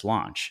from this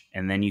launch?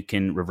 And then you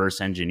can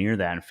reverse engineer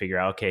that and figure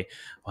out, okay,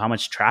 well, how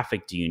much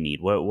traffic do you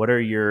need? What are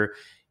your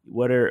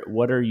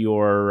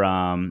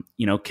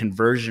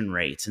conversion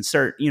rates, and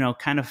start,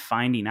 kind of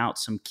finding out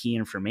some key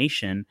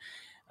information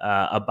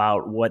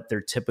about what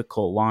their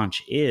typical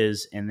launch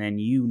is. And then,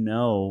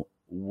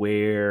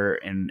 where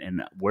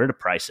and where to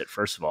price it,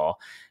 first of all.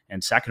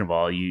 And second of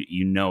all,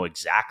 you know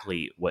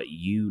exactly what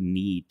you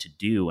need to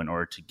do in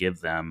order to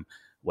give them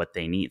what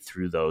they need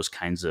through those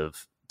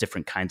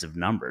different kinds of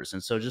numbers.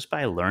 And so just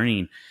by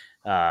learning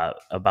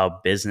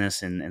about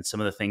business and some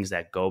of the things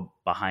that go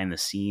behind the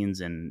scenes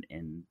and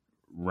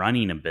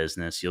running a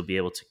business, you'll be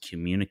able to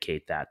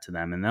communicate that to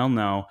them, and they'll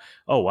know,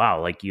 oh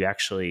wow, like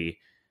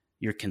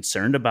you're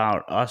concerned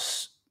about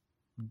us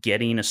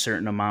getting a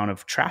certain amount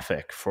of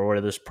traffic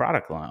for this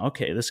product line.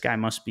 Okay, this guy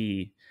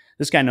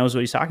knows what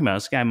he's talking about.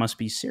 This guy must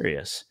be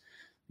serious,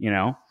 you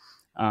know?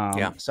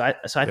 So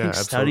I think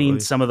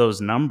studying some of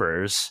those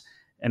numbers,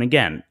 and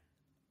again,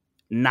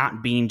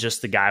 not being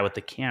just the guy with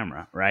the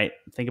camera, right?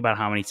 Think about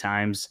how many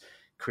times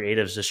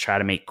creatives just try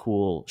to make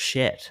cool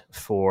shit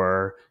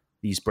for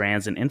these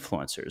brands and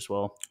influencers.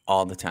 Well,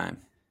 all the time.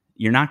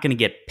 You're not going to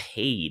get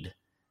paid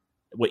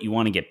what you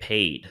want to get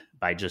paid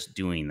by just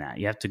doing that.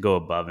 You have to go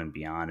above and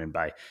beyond, and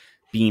by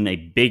being a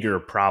bigger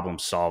problem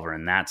solver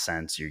in that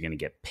sense, you're going to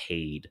get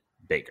paid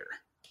bigger.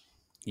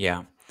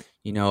 Yeah.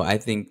 I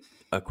think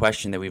a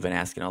question that we've been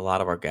asking a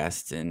lot of our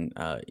guests, and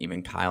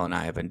even Kyle and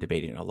I have been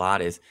debating a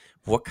lot, is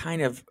what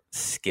kind of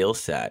skill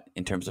set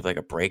in terms of like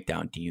a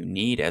breakdown do you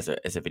need as a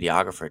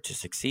videographer to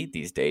succeed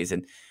these days?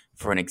 And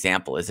for an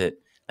example, is it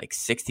like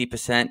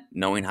 60%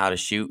 knowing how to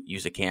shoot,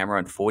 use a camera,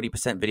 and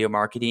 40% video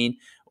marketing?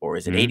 Or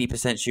is it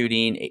 80%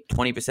 shooting,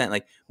 20%?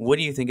 Like, what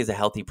do you think is a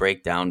healthy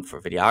breakdown for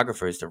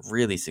videographers to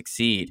really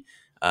succeed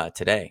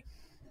today?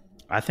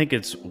 I think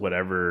it's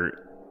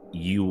whatever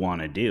you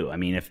want to do. I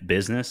mean, if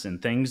business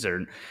and things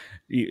are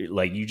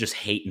like, you just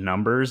hate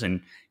numbers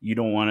and you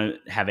don't want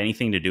to have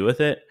anything to do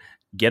with it,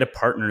 get a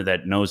partner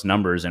that knows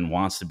numbers and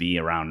wants to be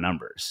around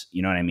numbers.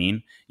 You know what I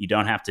mean? You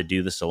don't have to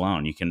do this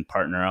alone. You can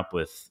partner up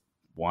with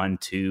 1,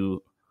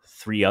 2,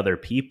 3 other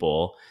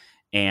people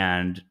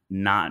and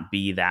not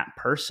be that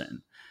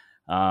person.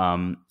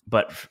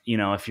 But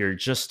if you're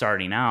just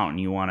starting out and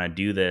you want to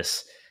do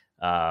this,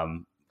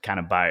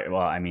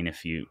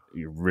 if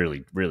you're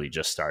really, really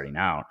just starting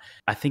out,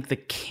 I think the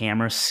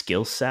camera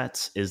skill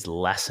sets is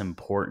less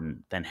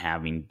important than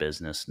having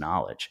business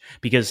knowledge,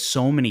 because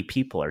so many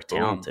people are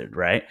talented,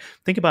 right?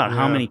 Think about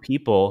how many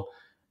people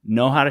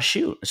know how to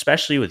shoot,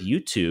 especially with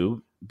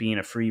YouTube being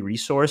a free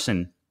resource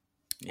and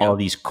all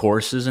these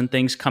courses and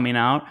things coming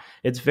out.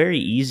 It's very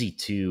easy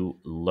to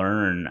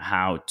learn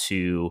how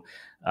to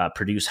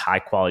produce high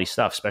quality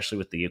stuff, especially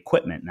with the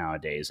equipment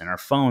nowadays and our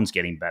phones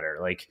getting better.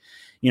 Like,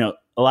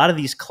 a lot of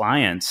these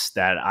clients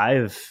that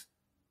I've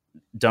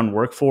done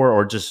work for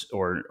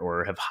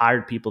or have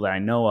hired people that I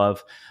know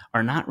of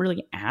are not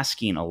really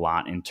asking a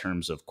lot in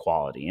terms of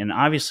quality. And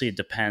obviously it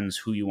depends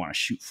who you want to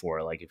shoot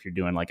for. Like if you're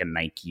doing like a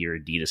Nike or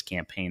Adidas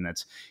campaign,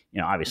 that's,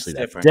 obviously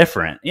that's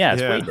different. Yeah,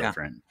 it's way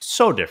different.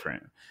 So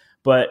different.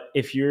 But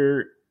if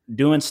you're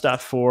doing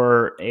stuff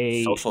for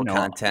a social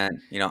content,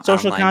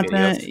 social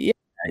content, videos.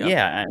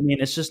 Yeah. I mean,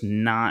 it's just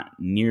not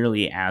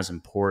nearly as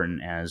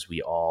important as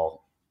we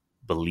all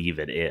believe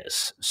it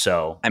is.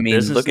 So, I mean,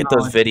 look at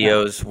those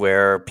videos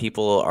where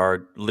people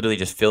are literally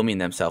just filming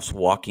themselves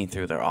walking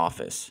through their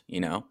office,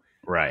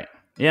 Right.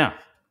 Yeah.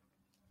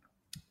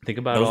 Think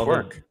about those all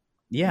work.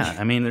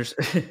 I mean, there's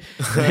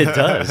it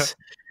does.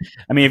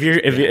 I mean,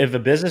 if a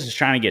business is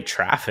trying to get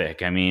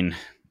traffic, I mean,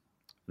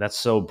 that's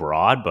so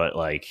broad, but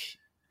like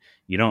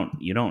you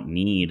don't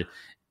need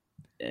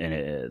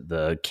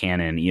the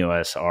Canon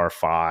EOS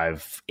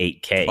R5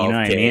 8K, 12K. You know what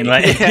I mean?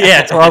 Like,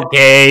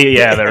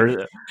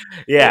 12K.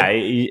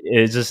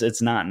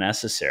 It's not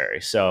necessary.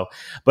 So,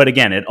 but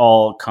again, it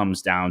all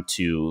comes down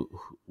to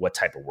what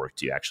type of work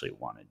do you actually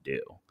want to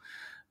do?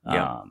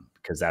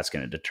 Because that's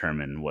going to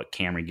determine what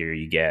camera gear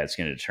you get. It's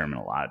going to determine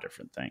a lot of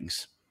different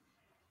things.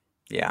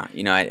 Yeah.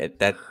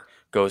 That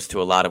goes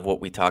to a lot of what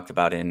we talked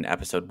about in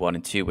episode 1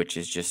 and 2, which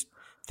is just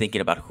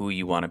thinking about who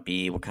you want to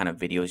be, what kind of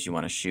videos you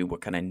want to shoot,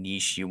 what kind of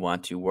niche you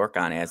want to work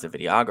on as a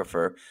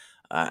videographer,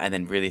 and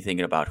then really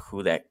thinking about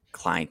who that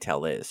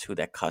clientele is, who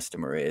that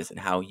customer is, and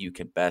how you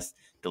can best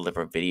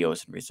deliver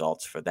videos and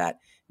results for that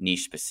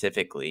niche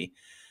specifically.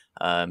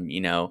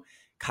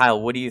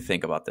 Kyle, what do you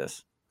think about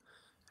this?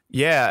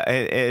 Yeah,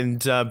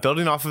 and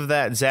building off of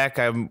that, Zach,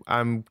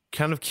 I'm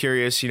kind of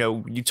curious.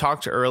 You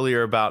talked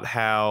earlier about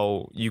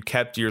how you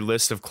kept your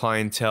list of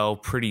clientele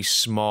pretty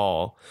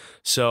small.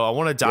 So I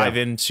want to dive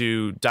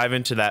into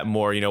that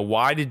more.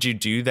 Why did you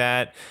do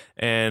that,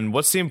 and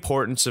what's the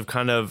importance of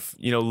kind of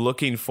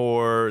looking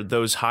for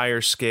those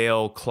higher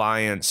scale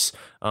clients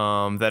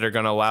that are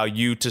going to allow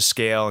you to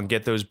scale and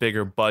get those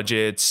bigger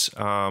budgets?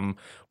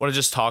 Want to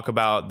just talk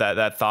about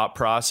that thought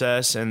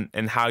process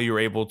and how you're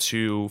able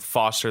to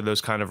foster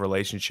those kind of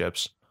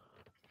relationships.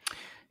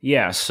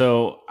 Yeah,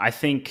 so I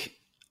think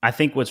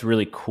what's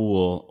really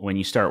cool when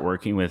you start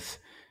working with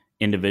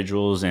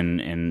individuals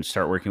and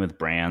start working with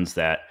brands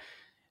that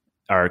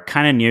are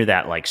kind of near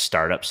that like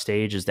startup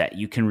stage is that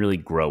you can really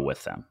grow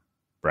with them,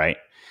 right?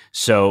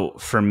 So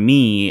for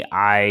me,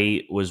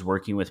 I was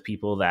working with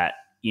people that,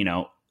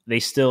 they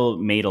still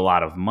made a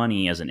lot of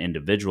money as an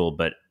individual,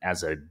 but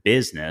as a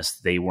business,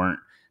 they weren't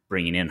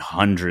bringing in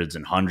hundreds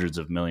and hundreds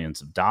of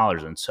millions of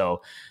dollars. And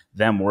so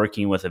them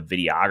working with a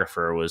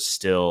videographer was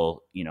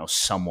still,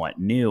 somewhat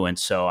new. And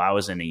so I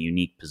was in a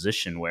unique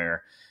position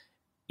where,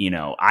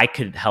 I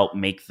could help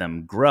make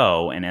them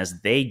grow. And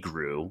as they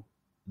grew,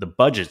 the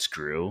budgets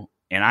grew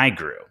and I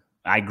grew.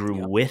 I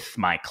grew with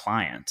my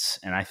clients.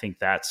 And I think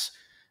that's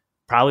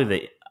probably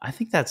the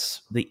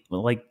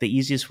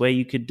easiest way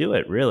you could do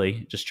it,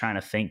 really. Just trying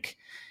to think,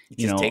 it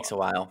just takes a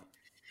while.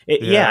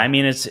 I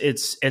mean,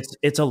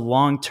 it's a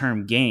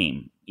long-term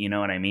game, you know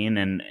what I mean?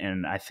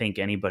 And I think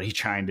anybody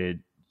trying to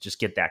just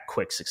get that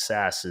quick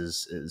success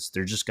is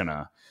they're just going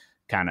to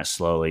kind of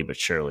slowly but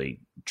surely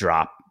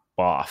drop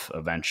off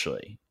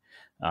eventually.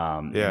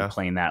 And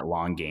playing that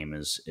long game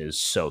is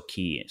so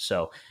key.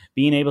 So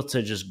being able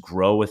to just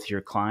grow with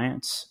your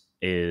clients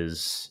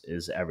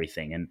is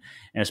everything. And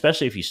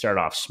especially if you start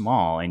off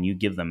small and you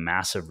give them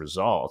massive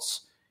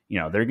results,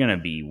 they're going to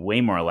be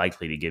way more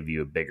likely to give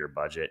you a bigger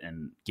budget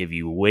and give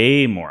you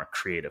way more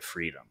creative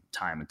freedom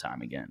time and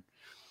time again.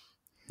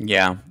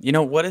 Yeah.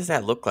 What does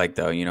that look like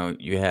though?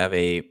 You have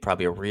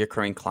probably a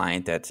reoccurring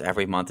client that's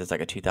every month is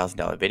like a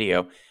 $2,000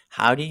 video.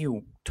 How do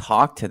you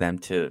talk to them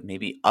to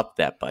maybe up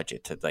that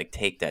budget to like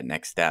take that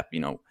next step?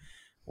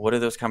 What do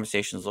those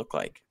conversations look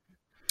like?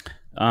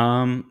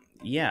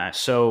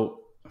 So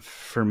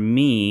for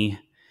me,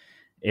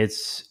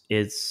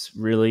 it's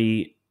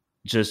really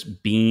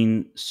just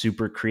being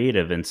super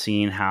creative and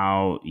seeing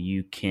how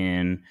you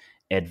can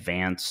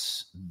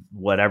advance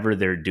whatever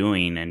they're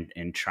doing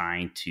and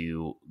trying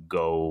to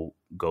go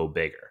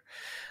bigger.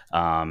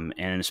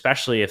 And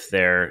especially if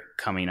they're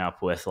coming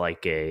up with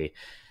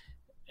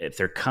if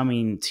they're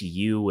coming to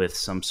you with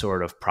some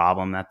sort of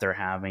problem that they're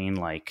having,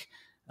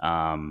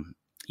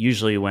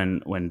 usually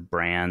when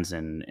brands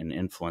and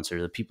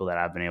influencers, the people that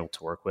I've been able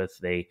to work with,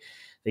 they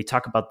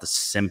talk about the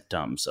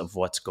symptoms of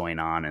what's going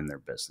on in their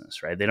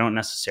business, right? They don't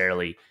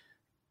necessarily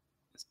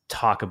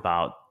talk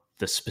about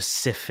the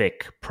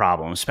specific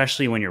problem,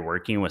 especially when you're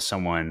working with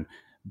someone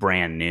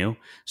brand new.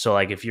 So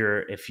like if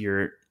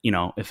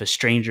a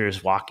stranger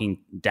is walking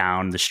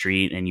down the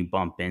street and you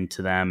bump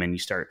into them and you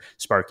start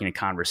sparking a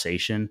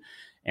conversation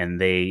and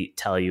they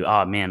tell you,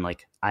 oh man,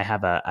 like I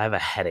have a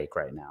headache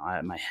right now.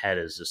 My head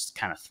is just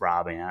kind of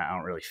throbbing. I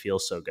don't really feel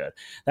so good.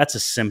 That's a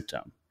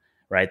symptom,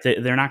 right?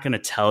 They're not going to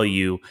tell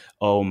you,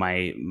 oh,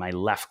 my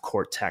left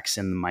cortex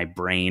in my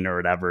brain or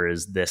whatever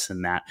is this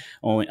and that,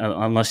 only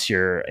unless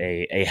you're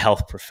a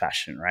health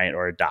profession, right?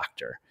 Or a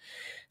doctor.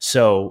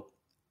 So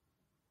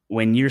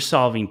when you're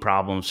solving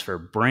problems for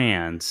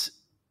brands,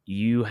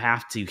 you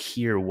have to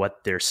hear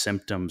what their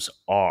symptoms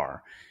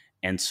are.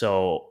 And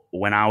so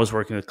when I was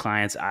working with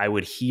clients, I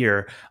would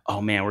hear,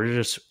 oh man, we're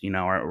just,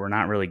 we're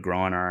not really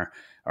growing our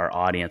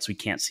audience. We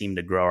can't seem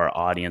to grow our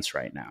audience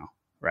right now,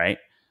 right?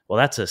 Well,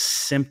 that's a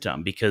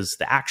symptom because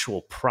the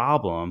actual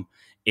problem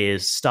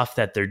is stuff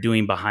that they're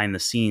doing behind the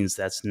scenes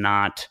that's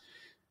not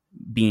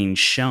being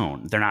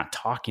shown. They're not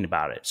talking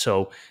about it.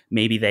 So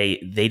maybe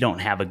they don't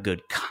have a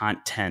good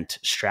content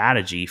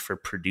strategy for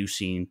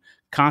producing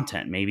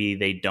content. Maybe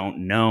they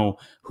don't know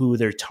who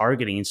they're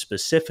targeting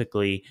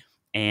specifically,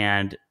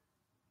 and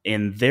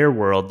in their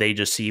world, they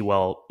just see,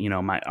 well,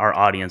 our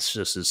audience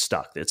just is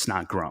stuck. It's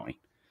not growing.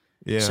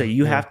 Yeah, so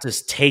you have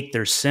to take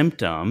their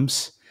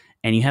symptoms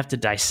and you have to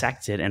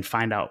dissect it and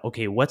find out,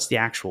 okay, what's the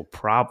actual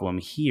problem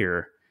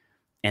here?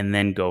 And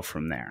then go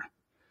from there.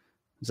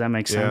 Does that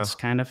make sense?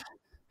 Kind of.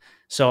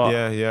 So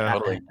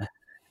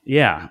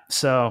yeah.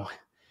 So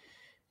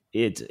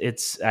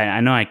it's, I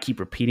know I keep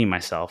repeating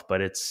myself,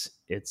 but it's,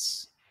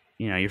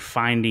 you're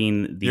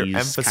finding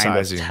these kind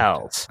of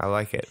tells. I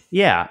like it.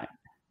 Yeah.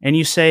 And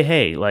you say,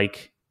 hey,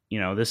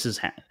 this is,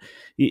 I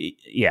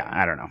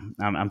don't know.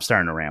 I'm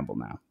starting to ramble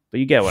now, but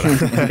you get what I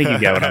think you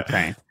get what I'm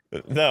saying.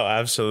 No,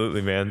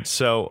 absolutely, man.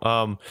 So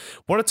want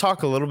to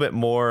talk a little bit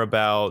more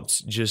about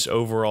just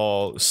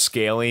overall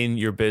scaling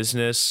your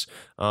business.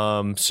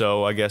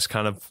 So I guess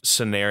kind of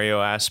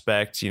scenario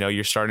aspect,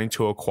 you're starting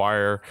to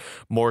acquire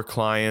more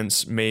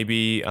clients.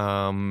 Maybe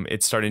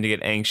it's starting to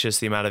get anxious,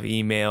 the amount of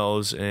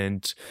emails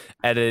and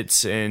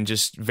edits and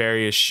just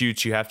various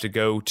shoots you have to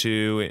go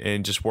to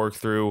and just work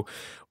through.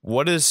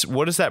 What does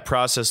that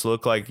process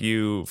look like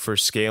for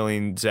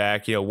scaling,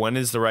 Zach? When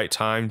is the right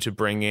time to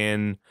bring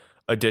in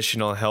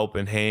additional help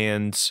and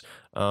hands?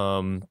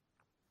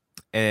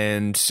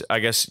 And I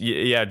guess,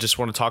 just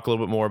want to talk a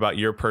little bit more about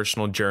your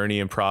personal journey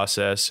and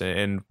process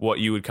and what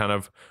you would kind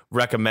of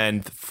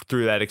recommend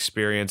through that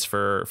experience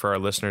for our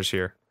listeners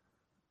here.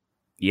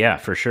 Yeah,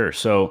 for sure.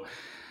 So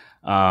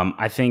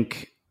I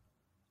think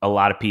a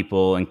lot of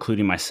people,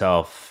 including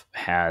myself,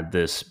 had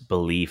this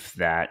belief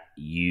that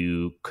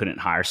you couldn't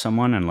hire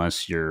someone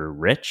unless you're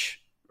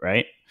rich,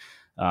 right?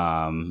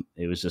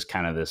 It was just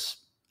kind of this,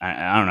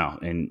 I don't know,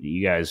 and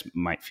you guys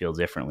might feel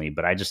differently,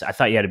 but I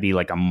thought you had to be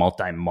like a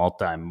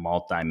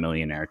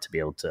multi-millionaire to be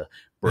able to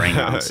bring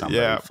on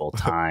somebody full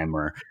time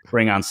or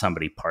bring on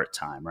somebody part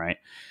time, right?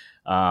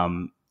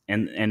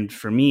 And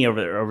for me,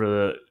 over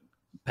the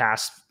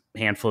past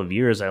handful of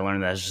years, I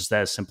learned that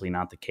is simply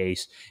not the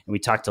case. And we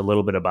talked a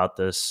little bit about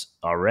this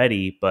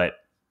already, but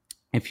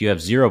If you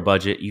have zero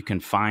budget, you can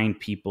find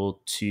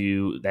people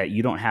that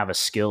you don't have a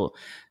skill.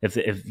 If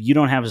you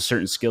don't have a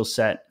certain skill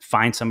set,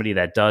 find somebody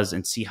that does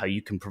and see how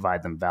you can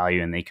provide them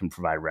value, and they can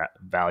provide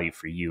value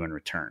for you in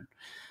return.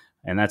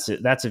 And that's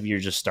it. That's if you're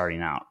just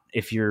starting out.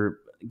 If you're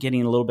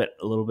getting a little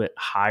bit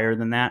higher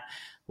than that,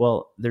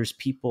 well, there's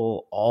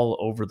people all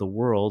over the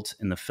world,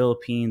 in the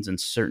Philippines and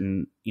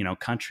certain,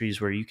 countries,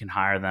 where you can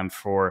hire them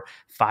for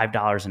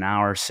 $5 an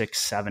hour, $6,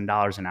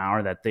 $7 an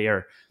hour, that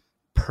they're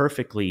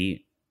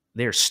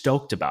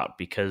stoked about,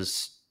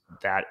 because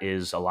that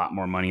is a lot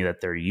more money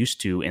that they're used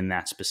to in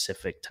that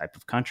specific type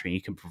of country.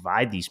 You can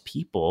provide these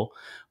people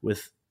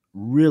with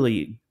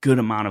really good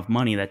amount of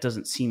money that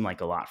doesn't seem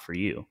like a lot for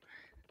you.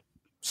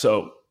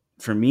 So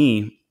for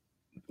me,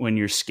 when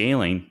you're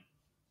scaling,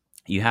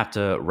 you have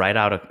to write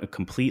out a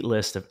complete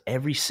list of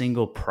every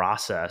single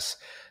process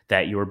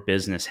that your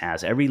business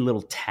has, every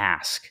little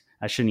task.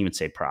 I shouldn't even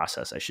say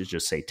process. I should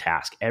just say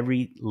task.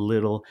 Every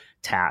little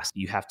task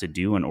you have to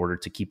do in order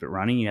to keep it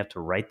running, you have to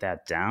write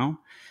that down,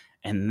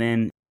 and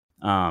then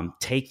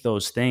take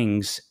those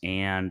things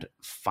and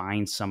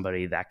find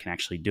somebody that can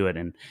actually do it.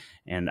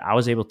 And I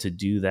was able to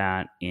do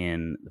that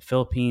in the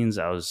Philippines.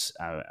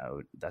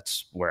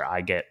 That's where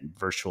I get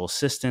virtual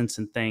assistants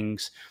and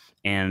things.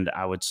 And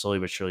I would slowly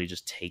but surely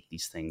just take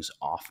these things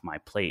off my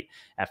plate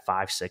at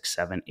 $5, $6,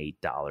 $7,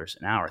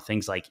 $8 an hour.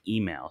 Things like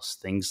emails,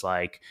 things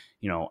like,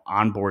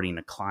 onboarding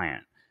a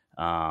client,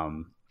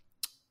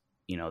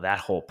 that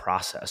whole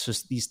process.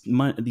 Just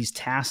these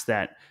tasks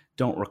that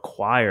don't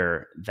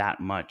require that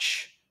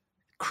much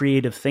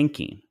creative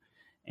thinking.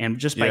 And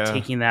just by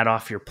taking that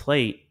off your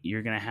plate,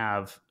 you're going to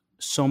have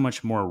so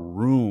much more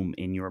room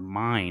in your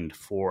mind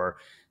for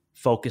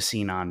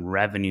focusing on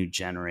revenue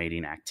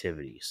generating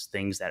activities,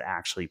 things that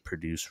actually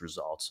produce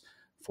results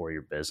for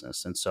your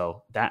business. And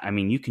so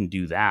you can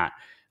do that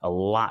a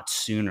lot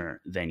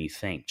sooner than you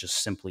think,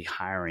 just simply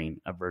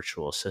hiring a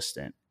virtual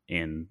assistant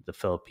in the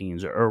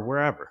Philippines or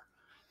wherever.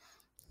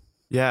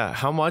 Yeah.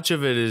 How much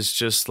of it is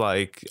just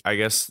like, I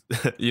guess,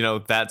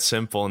 that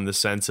simple, in the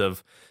sense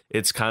of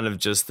it's kind of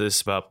just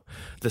this about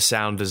the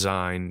sound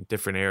design,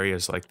 different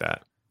areas like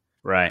that?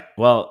 Right.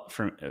 Well,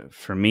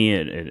 for me,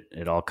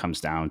 it all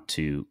comes down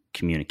to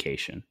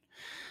communication.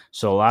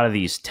 So a lot of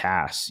these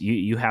tasks,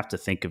 you have to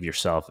think of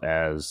yourself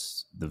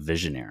as the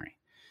visionary,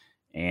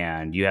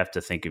 and you have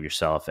to think of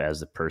yourself as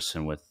the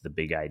person with the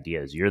big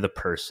ideas. You're the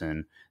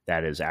person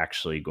that is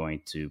actually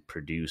going to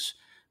produce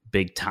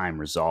big time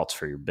results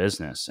for your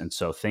business. And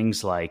so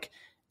things like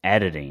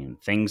editing,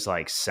 things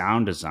like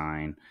sound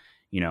design,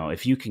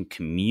 if you can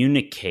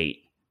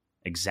communicate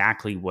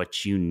exactly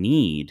what you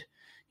need,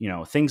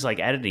 things like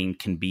editing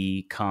can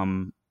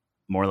become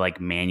more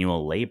like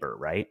manual labor,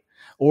 right?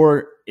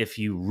 Or if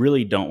you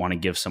really don't want to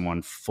give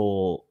someone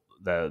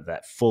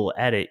that full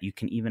edit, you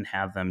can even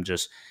have them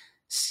just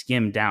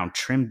trim down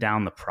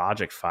the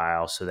project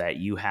file so that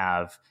you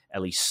have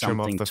at least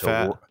something to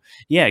work.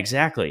 Yeah,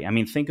 exactly.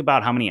 Think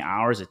about how many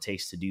hours it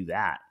takes to do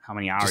that. How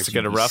many hours just to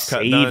get a rough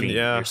cut done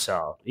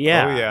yourself.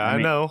 Yeah. Oh yeah, I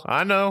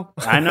know.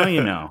 I know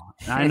you know.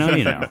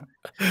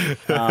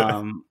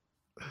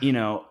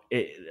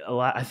 A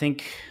lot.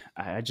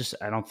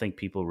 I don't think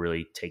people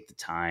really take the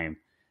time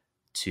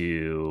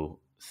to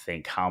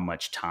think how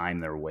much time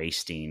they're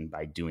wasting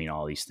by doing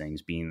all these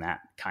things, being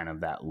that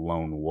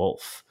lone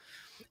wolf.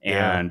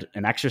 And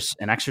an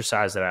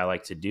exercise that I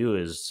like to do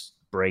is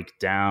break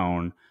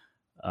down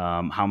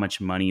how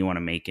much money you want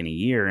to make in a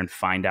year, and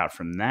find out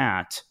from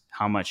that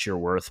how much you're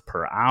worth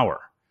per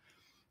hour.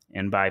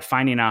 And by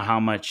finding out how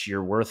much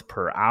you're worth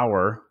per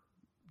hour,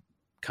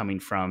 coming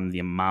from the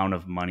amount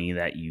of money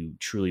that you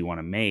truly want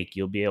to make,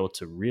 you'll be able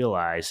to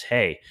realize,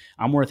 hey,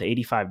 I'm worth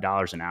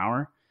 $85 an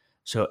hour.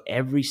 So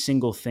every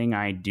single thing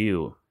I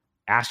do,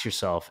 ask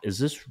yourself, is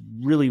this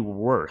really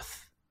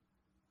worth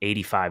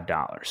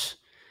 $85?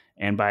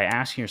 And by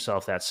asking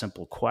yourself that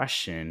simple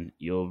question,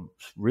 you'll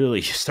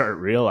really start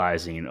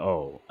realizing,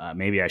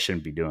 maybe I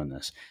shouldn't be doing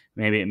this.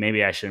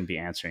 Maybe I shouldn't be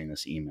answering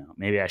this email.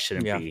 Maybe I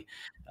shouldn't be,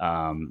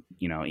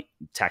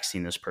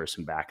 texting this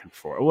person back and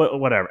forth.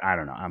 Whatever. I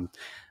don't know. I'm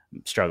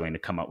struggling to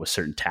come up with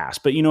certain tasks,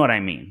 but you know what I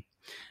mean?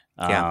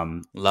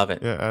 Love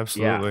it. Yeah,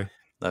 absolutely. Yeah.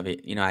 Love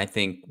it. I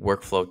think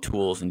workflow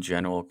tools in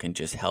general can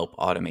just help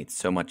automate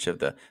so much of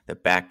the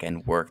back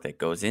end work that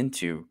goes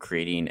into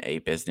creating a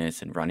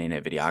business and running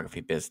a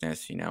videography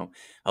business.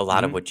 A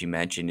lot of what you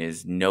mentioned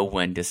is know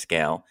when to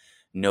scale,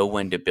 know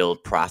when to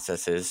build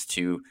processes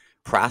to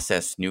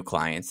process new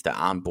clients, to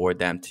onboard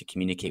them, to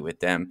communicate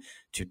with them,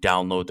 to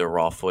download their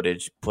raw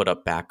footage, put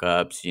up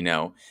backups,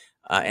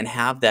 and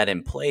have that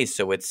in place.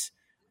 So it's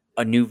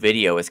a new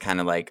video is kind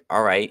of like,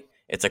 all right,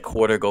 it's a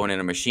quarter going in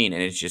a machine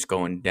and it's just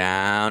going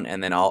down,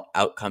 and then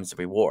out comes the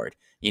reward,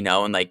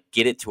 and like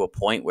get it to a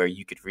point where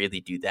you could really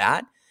do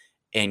that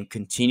and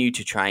continue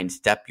to try and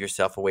step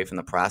yourself away from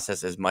the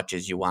process as much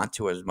as you want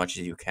to, or as much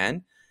as you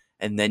can.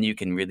 And then you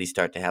can really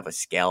start to have a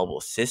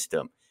scalable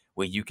system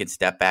where you can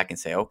step back and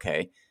say,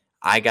 okay,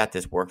 I got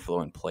this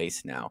workflow in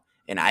place now,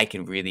 and I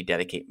can really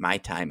dedicate my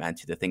time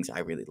onto the things I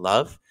really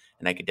love.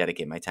 And I could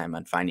dedicate my time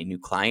on finding new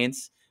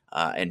clients,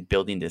 and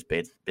building this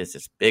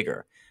business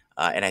bigger.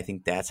 And I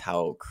think that's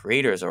how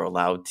creators are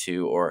allowed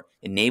to, or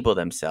enable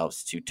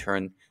themselves to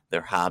turn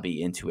their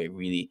hobby into a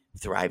really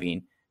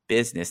thriving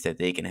business that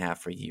they can have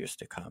for years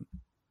to come.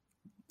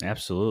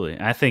 Absolutely.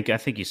 I think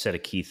you said a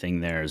key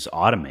thing there is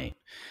automate.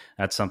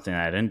 That's something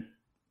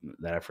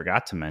that I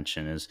forgot to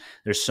mention is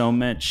there's so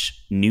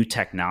much new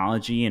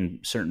technology and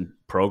certain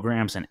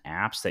programs and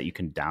apps that you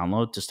can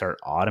download to start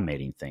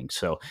automating things.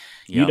 So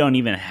you don't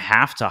even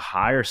have to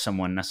hire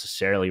someone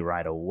necessarily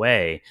right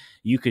away.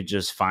 You could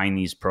just find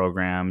these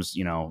programs,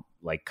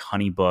 like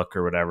HoneyBook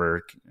or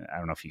whatever. I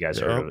don't know if you guys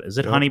heard of it. Is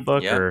it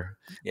HoneyBook or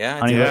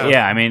HoneyBook?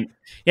 Yeah. I mean,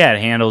 it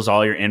handles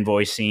all your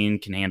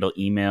invoicing, can handle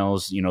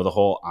emails, the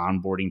whole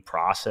onboarding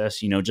process,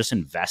 just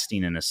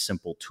investing in a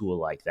simple tool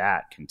like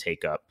that can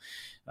take up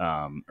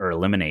or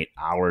eliminate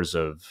hours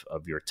of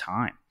your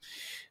time.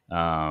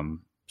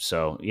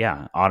 So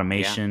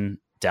automation,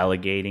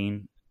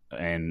 delegating,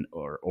 and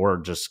or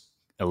just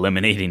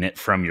eliminating it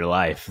from your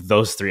life.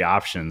 Those three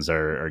options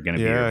are going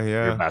to be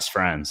your best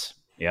friends.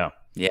 Yeah.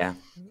 Yeah,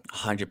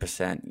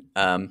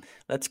 100%.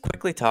 Let's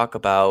quickly talk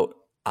about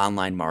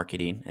online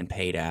marketing and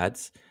paid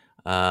ads.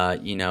 As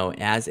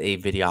a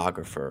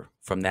videographer,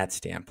 from that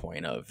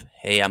standpoint of,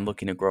 hey, I'm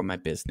looking to grow my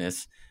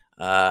business.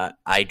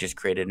 I just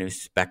created a new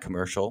spec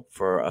commercial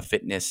for a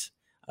fitness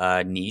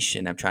niche,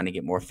 and I'm trying to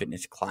get more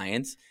fitness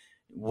clients.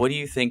 What do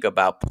you think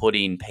about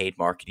putting paid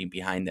marketing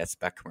behind that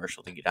spec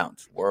commercial to get out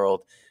into the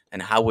world,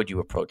 and how would you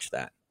approach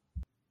that?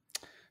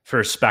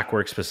 For spec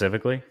work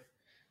specifically?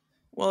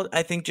 Well,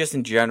 I think just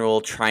in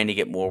general, trying to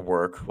get more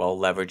work while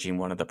leveraging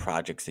one of the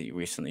projects that you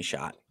recently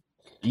shot.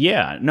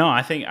 Yeah, no,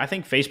 I think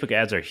Facebook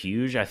ads are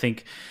huge. I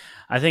think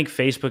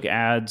Facebook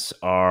ads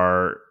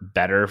are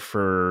better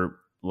for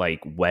like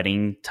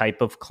wedding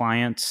type of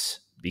clients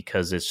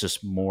because it's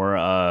just more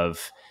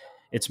of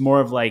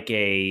like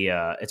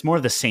it's more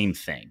of the same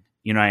thing.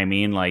 You know what I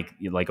mean? Like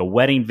a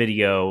wedding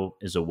video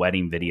is a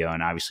wedding video,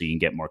 and obviously you can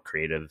get more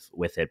creative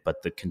with it.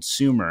 But the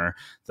consumer,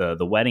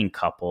 the wedding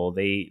couple,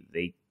 they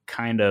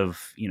kind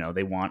of,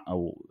 they want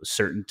a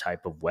certain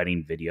type of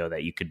wedding video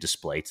that you could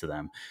display to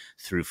them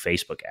through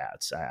Facebook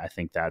ads. I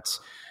think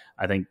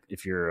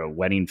if you're a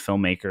wedding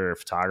filmmaker or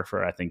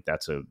photographer, I think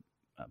that's a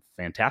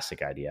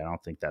fantastic idea. I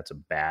don't think that's a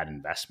bad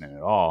investment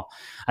at all.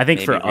 I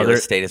think maybe for real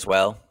estate as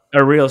well.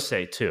 Or real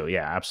estate too.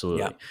 Yeah,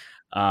 absolutely.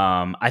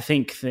 Yeah. I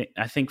think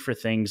for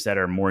things that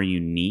are more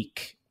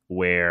unique,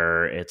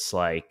 where it's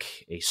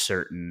like a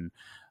certain.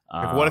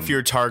 Like what if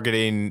you're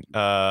targeting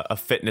a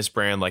fitness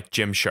brand like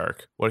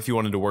Gymshark? What if you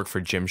wanted to work for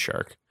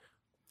Gymshark?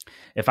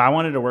 If I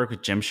wanted to work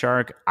with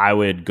Gymshark, I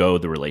would go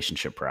the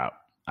relationship route.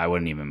 I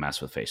wouldn't even mess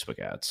with Facebook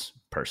ads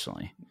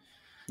personally.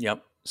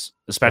 Yep.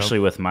 Especially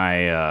with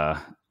my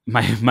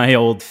my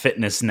old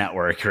fitness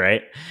network,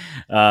 right?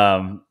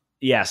 So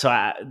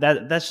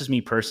that's just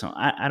me personally.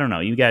 I don't know.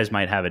 You guys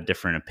might have a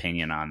different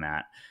opinion on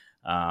that.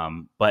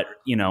 But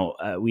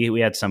we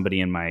had somebody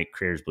in my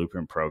Creators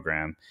Blueprint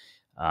program.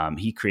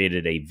 He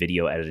created a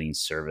video editing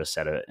service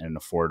at an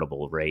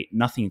affordable rate.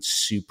 Nothing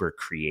super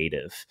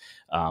creative,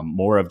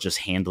 more of just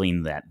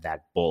handling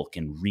that bulk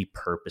and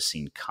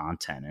repurposing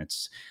content.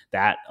 It's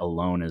that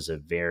alone is a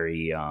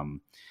very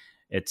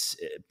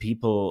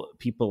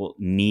people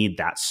need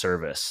that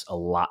service a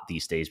lot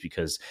these days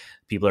because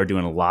people are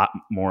doing a lot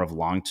more of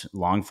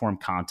long form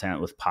content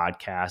with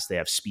podcasts. They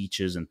have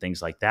speeches and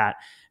things like that,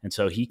 and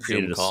so he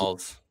created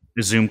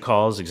Zoom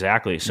calls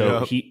exactly.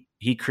 So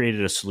he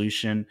created a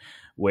solution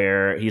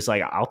where he's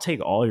like, I'll take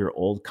all your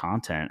old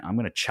content, I'm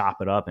going to chop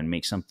it up and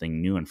make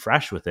something new and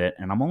fresh with it,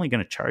 and I'm only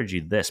going to charge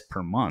you this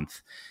per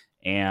month.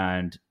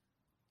 And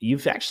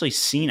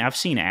I've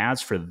seen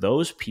ads for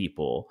those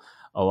people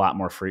a lot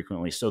more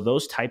frequently. So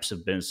those types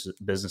of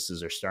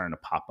businesses are starting to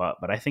pop up,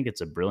 but I think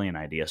it's a brilliant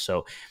idea.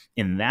 So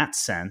in that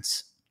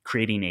sense,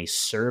 creating a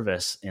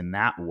service in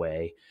that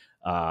way,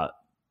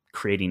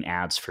 creating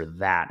ads for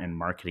that and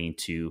marketing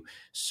to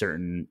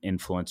certain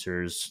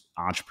influencers,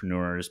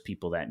 entrepreneurs,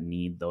 people that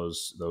need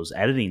those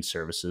editing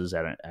services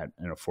at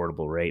an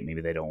affordable rate.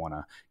 Maybe they don't want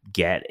to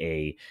get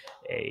a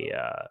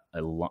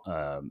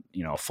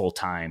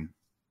full-time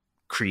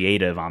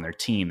creative on their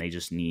team. They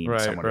just need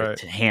someone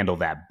to handle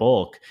that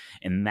bulk.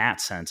 In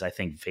that sense, I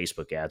think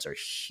Facebook ads are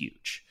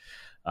huge.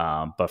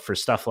 But for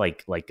stuff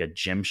like a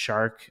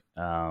Gymshark,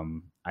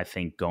 I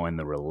think going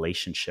the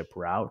relationship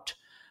route,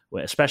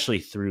 especially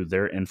through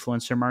their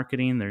influencer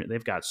marketing,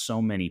 they've got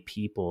so many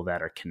people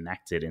that are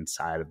connected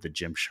inside of the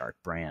Gymshark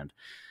brand.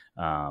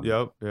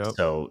 Yep.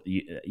 So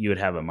you would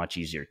have a much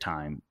easier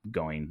time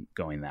going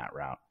that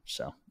route.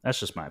 So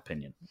that's just my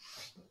opinion.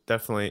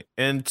 Definitely.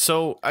 And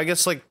so I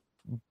guess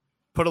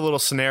put a little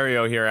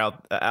scenario here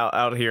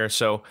out here.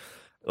 So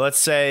let's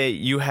say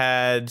you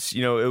had,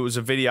 it was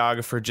a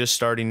videographer just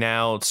starting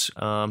out,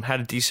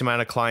 had a decent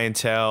amount of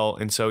clientele,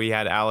 and so he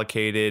had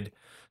allocated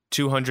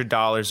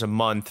 $200 a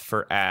month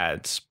for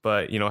ads.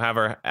 But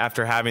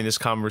after having this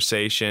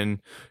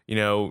conversation,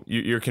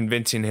 you're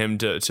convincing him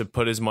to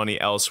put his money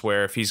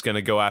elsewhere if he's going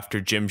to go after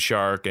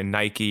Gymshark and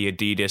Nike,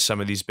 Adidas, some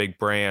of these big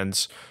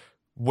brands.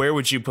 where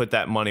would you put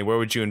that money? Where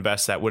would you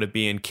invest that? Would it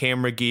be in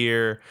camera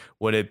gear?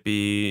 Would it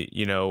be,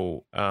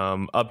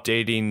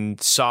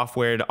 updating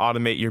software to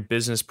automate your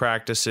business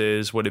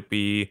practices? Would it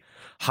be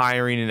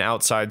hiring an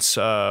outside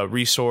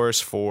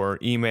resource for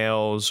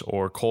emails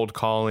or cold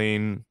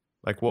calling?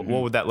 Like what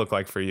would that look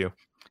like for you?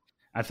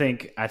 I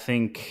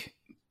think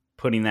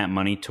putting that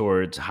money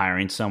towards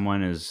hiring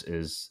someone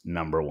is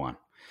number one,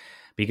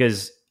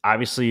 because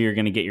obviously you're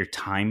going to get your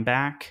time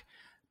back,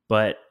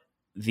 but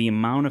the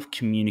amount of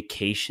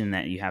communication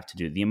that you have to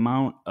do, the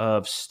amount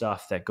of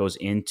stuff that goes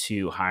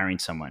into hiring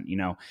someone,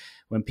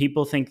 when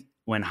people think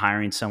when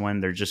hiring someone,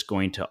 they're just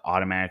going to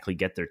automatically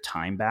get their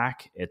time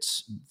back,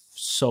 it's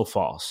so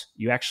false.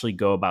 You actually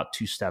go about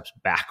 2 steps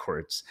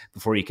backwards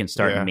before you can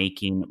start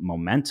making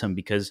momentum,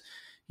 because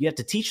you have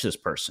to teach this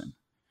person.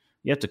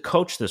 You have to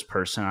coach this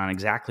person on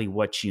exactly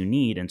what you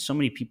need. And so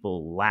many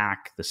people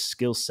lack the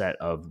skill set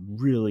of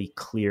really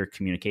clear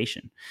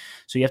communication.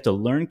 So you have to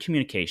learn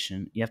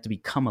communication. You have to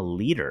become a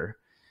leader.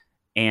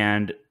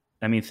 And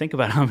I mean, think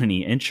about how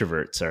many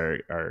introverts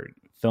are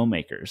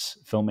photographers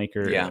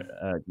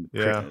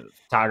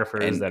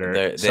and that are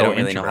they don't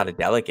really know how to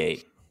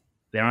delegate.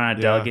 They don't know how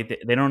to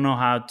delegate. They don't know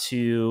how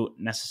to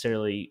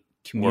necessarily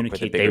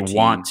communicate they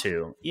want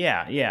to.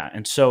 Yeah.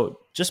 And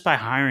so just by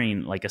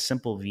hiring like a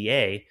simple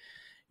VA,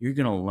 you're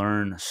going to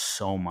learn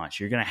so much.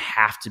 You're going to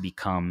have to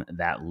become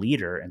that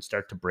leader and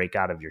start to break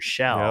out of your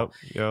shell.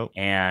 Yep.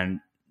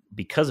 And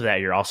because of that,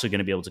 you're also going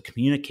to be able to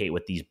communicate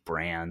with these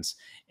brands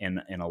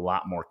in a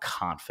lot more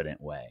confident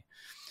way.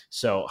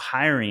 So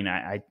hiring,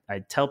 I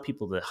tell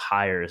people to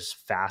hire as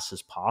fast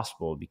as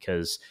possible,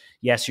 because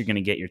yes, you're going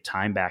to get your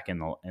time back in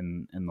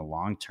the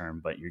long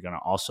term, but you're going to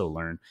also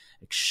learn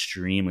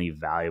extremely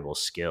valuable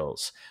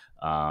skills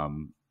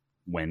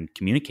when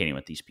communicating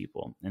with these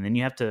people. And then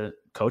you have to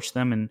coach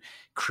them and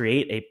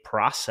create a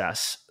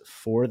process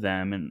for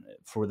them and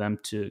for them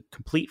to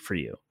complete for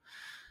you.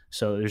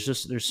 So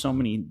there's so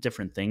many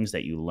different things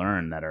that you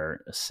learn that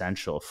are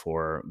essential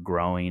for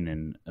growing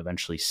and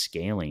eventually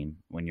scaling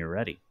when you're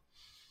ready.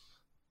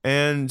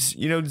 And,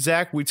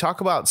 Zach, we talk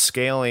about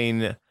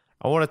scaling.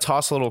 I want to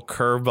toss a little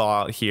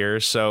curveball out here.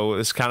 So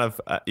this kind of,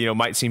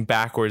 might seem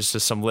backwards to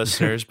some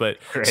listeners, but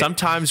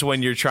sometimes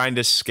when you're trying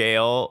to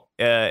scale,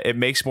 it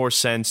makes more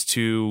sense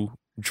to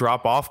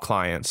drop off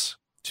clients,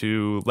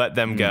 to let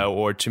them go,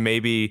 or to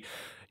maybe,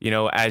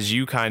 as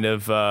you kind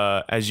of,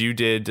 as you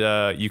did,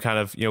 you kind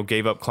of,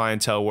 gave up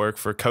clientele work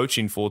for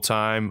coaching full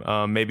time,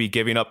 maybe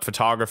giving up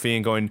photography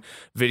and going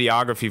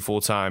videography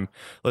full time.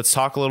 Let's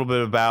talk a little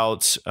bit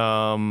about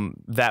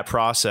that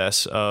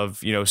process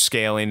of,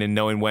 scaling and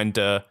knowing when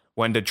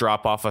to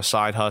drop off a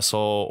side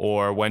hustle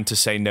or when to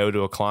say no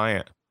to a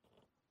client.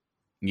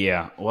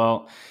 Yeah.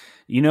 Well,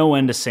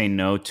 when to say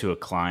no to a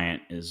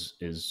client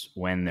is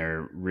when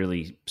they're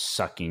really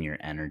sucking your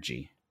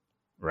energy,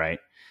 right?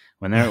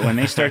 When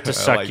they start to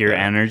suck your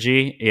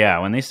energy. Yeah.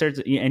 When they start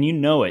to, and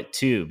it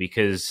too,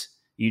 because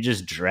you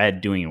just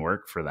dread doing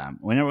work for them.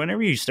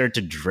 Whenever you start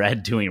to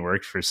dread doing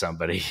work for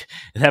somebody,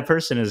 that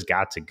person has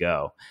got to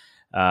go.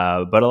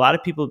 But a lot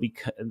of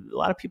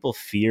people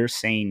fear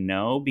saying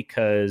no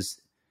because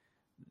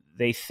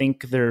they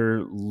think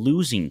they're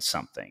losing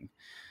something.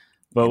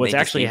 But what's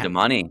actually the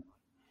money.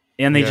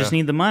 And they just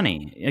need the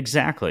money.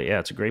 Exactly. Yeah,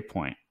 it's a great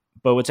point.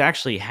 But what's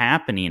actually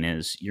happening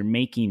is you're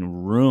making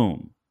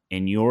room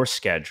in your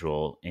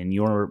schedule, in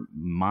your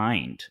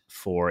mind,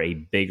 for a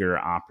bigger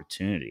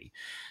opportunity.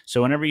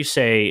 So whenever you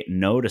say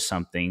no to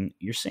something,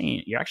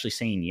 you're actually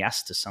saying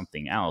yes to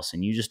something else,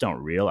 and you just don't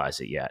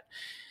realize it yet.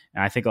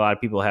 And I think a lot of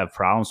people have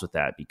problems with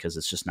that because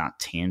it's just not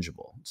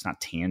tangible. It's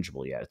not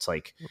tangible yet. It's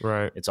like,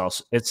 it's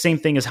the same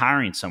thing as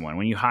hiring someone.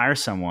 When you hire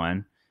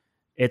someone,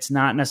 it's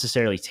not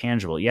necessarily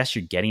tangible. Yes,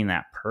 you're getting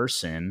that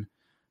person,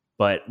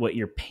 but what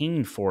you're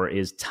paying for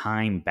is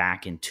time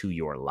back into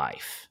your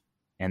life.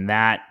 And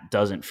that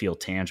doesn't feel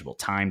tangible.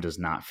 Time does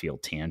not feel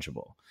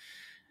tangible.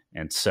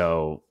 And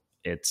so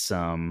it's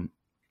an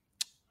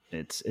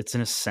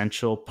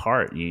essential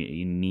part.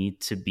 You need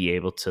to be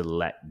able to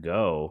let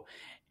go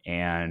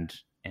and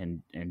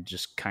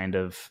just kind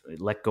of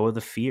let go of the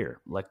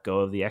fear, let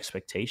go of the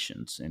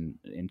expectations, and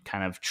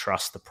kind of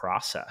trust the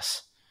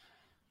process.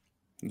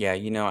 Yeah,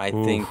 I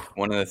think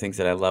one of the things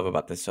that I love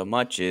about this so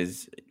much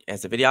is,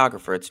 as a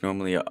videographer, it's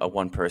normally a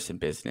one-person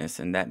business,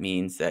 and that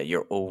means that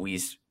you're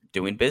always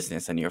doing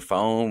business on your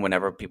phone.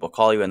 Whenever people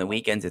call you on the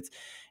weekends,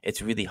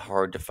 it's really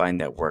hard to find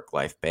that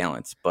work-life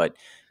balance. But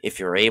if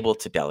you're able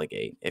to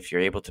delegate, if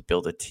you're able to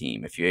build a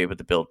team, if you're able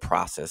to build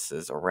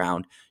processes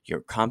around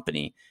your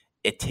company,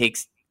 it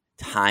takes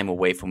time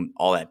away from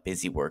all that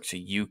busy work, so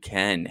you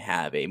can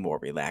have a more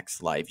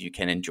relaxed life. You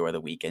can enjoy the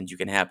weekends. You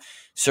can have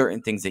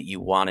certain things that you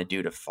want to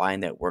do to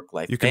find that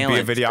work-life balance. You can be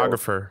a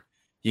videographer. So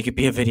you could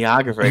be a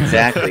videographer,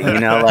 exactly.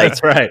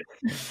 That's right.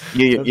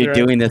 You're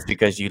doing this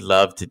because you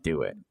love to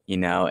do it,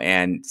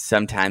 and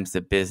sometimes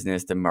the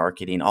business, the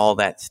marketing, all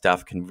that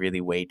stuff can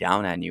really weigh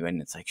down on you. And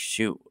it's like,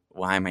 shoot,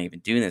 why am I even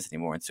doing this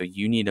anymore? And so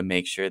you need to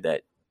make sure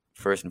that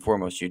first and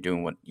foremost, you're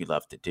doing what you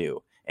love to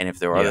do. And if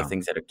there are other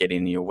things that are getting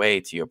in your way,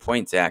 to your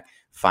point, Zach,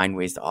 find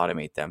ways to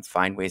automate them,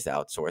 find ways to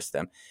outsource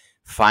them,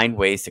 find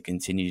ways to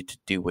continue to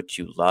do what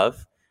you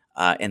love,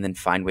 and then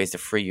find ways to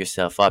free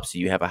yourself up so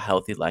you have a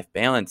healthy life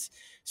balance,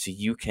 so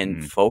you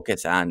can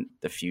focus on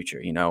the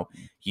future. You know,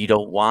 you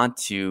don't want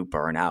to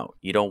burn out.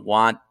 You don't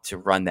want to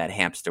run that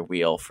hamster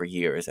wheel for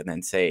years and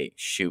then say,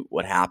 shoot,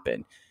 what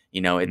happened?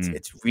 You know,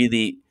 it's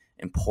really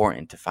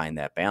important to find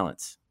that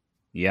balance.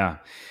 Yeah.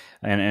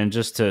 And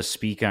just to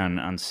speak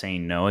on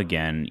saying no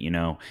again, you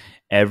know,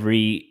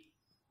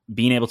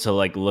 being able to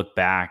like look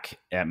back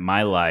at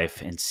my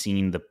life and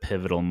seeing the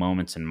pivotal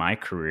moments in my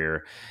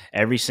career,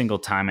 every single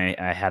time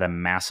I had a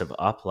massive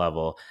up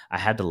level, I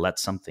had to let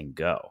something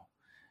go.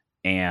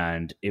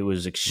 And it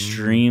was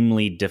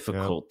extremely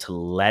difficult to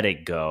let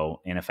it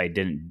go. And if I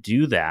didn't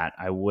do that,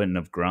 I wouldn't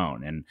have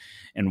grown.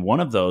 And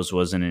one of those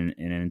was an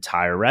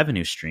entire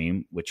revenue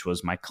stream, which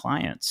was my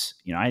clients.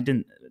 You know,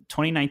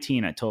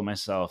 2019, I told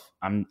myself,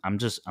 I'm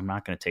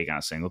not going to take on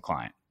a single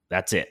client.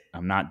 That's it.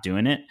 I'm not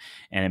doing it.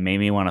 And it made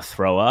me want to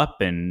throw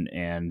up and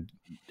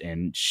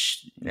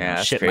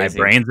shit my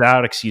brains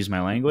out. Excuse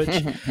my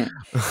language.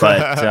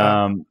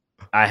 But,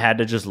 I had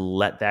to just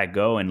let that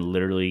go and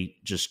literally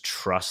just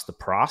trust the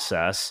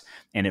process.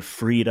 And it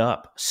freed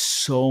up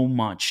so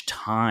much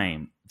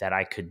time that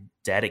I could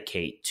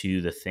dedicate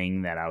to the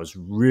thing that I was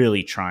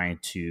really trying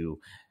to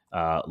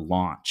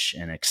launch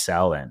and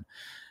excel in.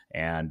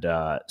 And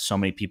so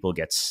many people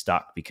get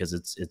stuck because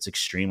it's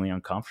extremely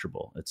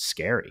uncomfortable. It's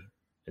scary.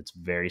 It's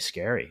very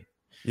scary.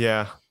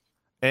 Yeah.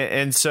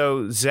 And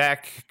so,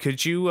 Zach,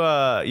 could you,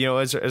 you know,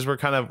 as we're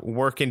kind of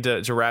working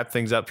to wrap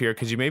things up here,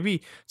 could you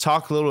maybe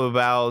talk a little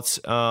about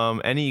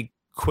any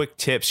quick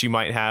tips you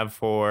might have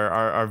for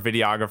our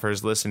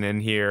videographers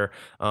listening here?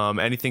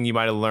 Anything you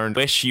might have learned,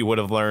 wish you would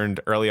have learned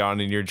early on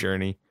in your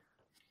journey?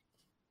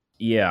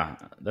 Yeah,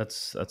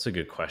 that's a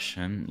good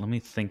question. Let me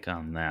think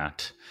on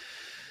that.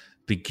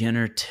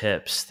 Beginner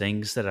tips,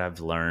 things that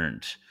I've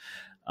learned.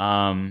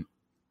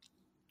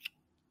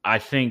 I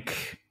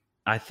think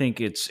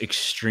it's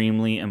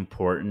extremely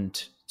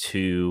important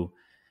to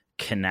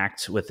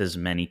connect with as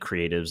many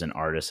creatives and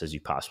artists as you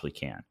possibly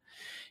can.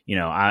 You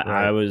know,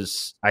 I'm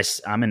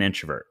an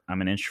introvert.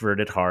 I'm an introvert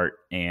at heart.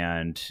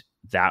 And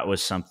that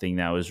was something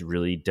that was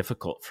really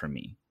difficult for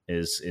me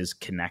is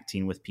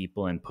connecting with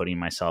people and putting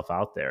myself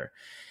out there.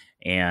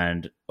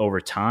 And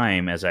over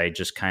time, as I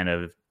just kind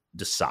of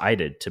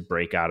decided to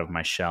break out of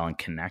my shell and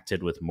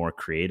connected with more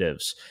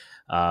creatives,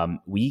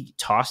 we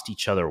tossed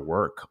each other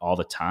work all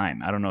the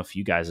time. I don't know if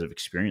you guys have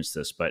experienced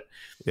this, but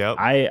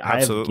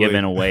I've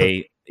given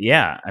away,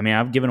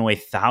 I've given away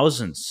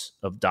thousands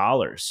of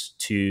dollars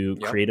to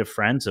creative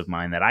friends of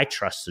mine that I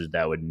trusted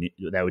that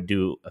would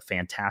do a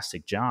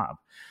fantastic job.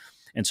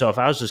 And so if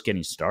I was just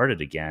getting started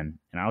again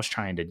and I was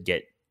trying to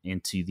get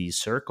into these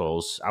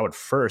circles, I would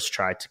first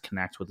try to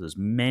connect with as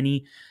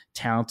many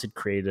talented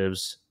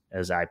creatives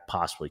as I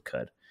possibly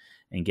could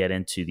and get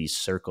into these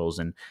circles.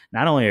 And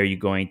not only are you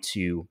going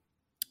to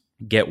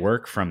get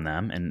work from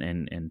them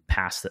and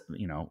pass the,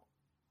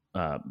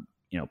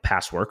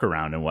 pass work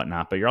around and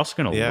whatnot, but you're also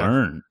going to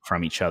learn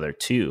from each other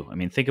too. I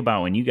mean, think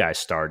about when you guys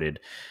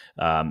started,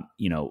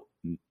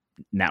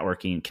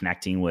 networking,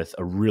 connecting with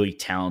a really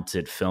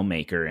talented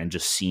filmmaker and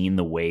just seeing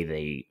the way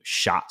they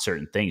shot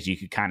certain things. You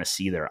could kind of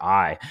see their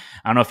eye.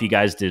 I don't know if you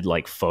guys did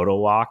like photo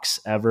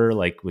walks ever,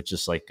 like with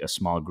just like a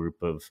small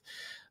group of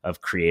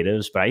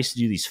creatives, but I used to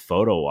do these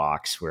photo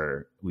walks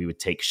where we would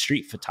take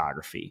street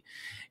photography.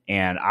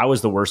 And I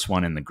was the worst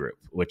one in the group,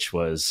 which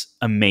was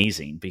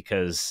amazing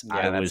because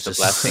I was just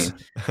blessing.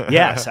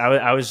 Yes,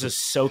 I was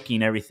just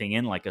soaking everything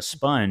in like a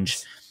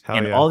sponge.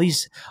 All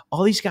these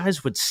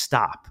guys would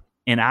stop,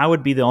 and I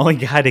would be the only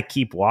guy to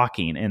keep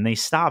walking. And they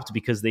stopped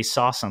because they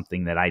saw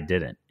something that I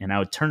didn't. And I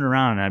would turn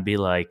around and I'd be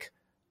like,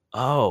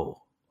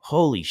 "Oh,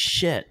 holy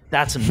shit,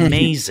 that's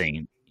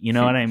amazing!" You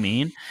know what I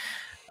mean?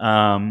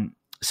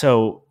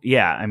 So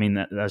yeah, I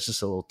mean that's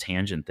just a little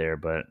tangent there,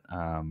 but.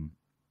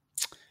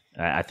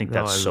 I think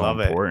that's so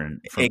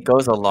important. It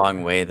goes a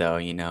long way, though.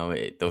 You know,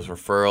 those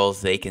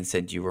referrals, they can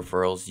send you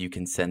referrals. You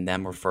can send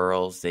them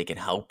referrals. They can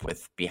help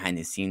with behind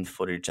the scenes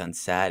footage on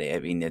set. I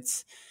mean,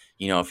 it's,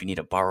 you know, if you need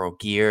to borrow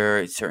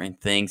gear, certain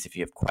things, if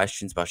you have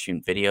questions about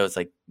shooting videos,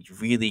 like you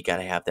really got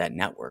to have that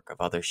network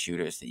of other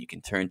shooters that you can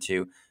turn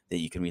to, that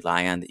you can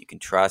rely on, that you can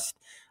trust.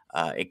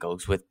 It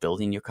goes with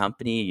building your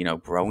company, you know,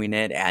 growing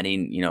it,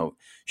 adding, you know,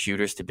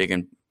 shooters to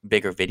bigger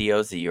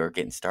videos that you're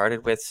getting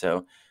started with.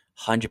 So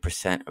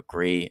 100%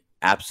 agree.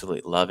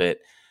 Absolutely love it.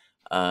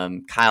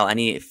 Kyle,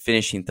 any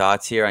finishing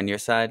thoughts here on your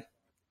side?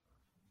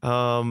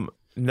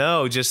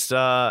 No, just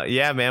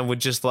man,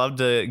 would just love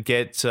to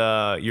get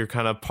your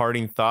kind of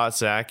parting thoughts,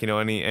 Zach. You know,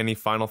 any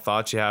final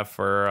thoughts you have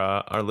for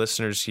our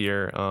listeners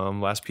here?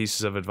 Last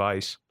pieces of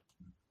advice.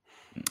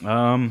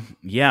 I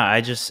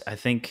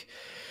think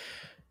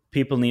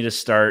people need to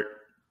start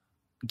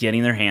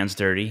getting their hands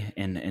dirty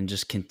and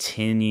just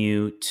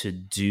continue to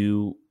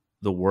do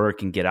the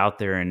work and get out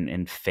there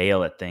and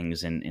fail at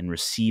things and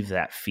receive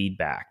that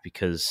feedback,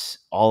 because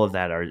all of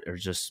that are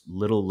just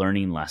little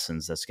learning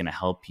lessons that's going to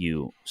help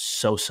you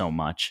so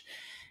much.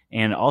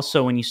 And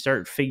also, when you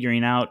start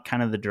figuring out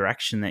kind of the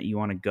direction that you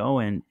want to go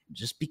in,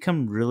 just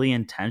become really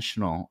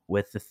intentional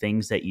with the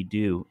things that you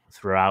do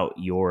throughout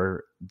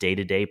your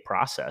day-to-day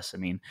process. I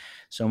mean,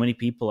 so many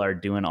people are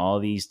doing all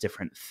these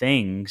different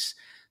things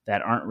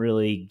that aren't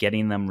really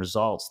getting them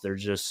results. They're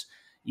just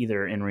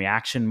either in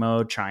reaction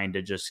mode, trying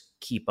to just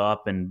keep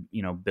up and,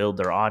 build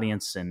their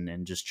audience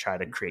and just try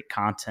to create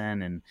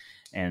content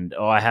and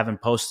oh, I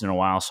haven't posted in a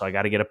while, so I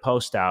got to get a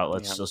post out.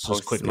 Let's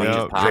just quickly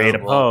create a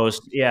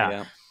post.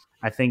 Yeah.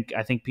 I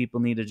think people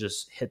need to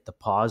just hit the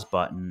pause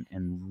button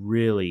and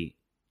really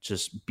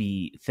just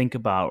think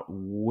about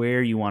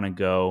where you want to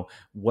go,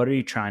 what are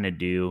you trying to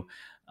do,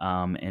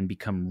 and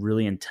become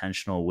really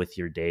intentional with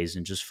your days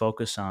and just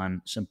focus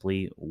on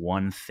simply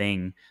one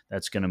thing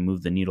that's going to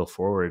move the needle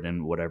forward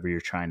in whatever you're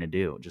trying to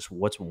do. Just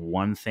what's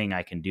one thing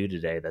I can do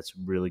today that's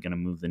really going to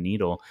move the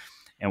needle.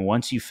 And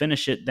once you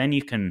finish it, then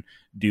you can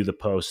do the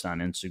post on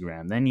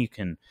Instagram. Then you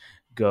can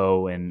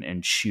go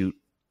and shoot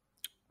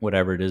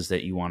whatever it is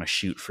that you want to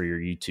shoot for your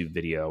YouTube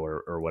video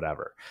or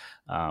whatever.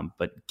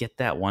 But get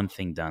that one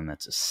thing done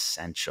that's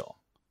essential.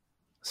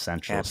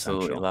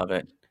 Absolutely love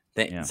it.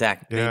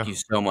 Zach, thank you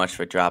so much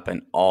for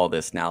dropping all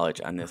this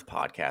knowledge on this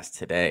podcast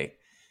today.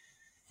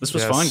 This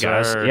was fun,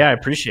 guys. Sir. Yeah, I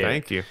appreciate it.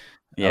 Thank you.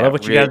 I love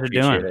what you guys are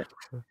doing.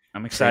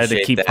 I'm excited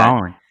to keep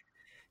following.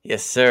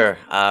 Yes, sir.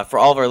 For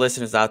all of our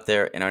listeners out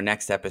there, in our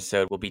next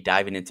episode, we'll be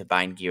diving into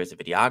buying gear as a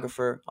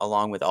videographer,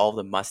 along with all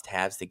the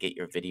must-haves to get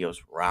your videos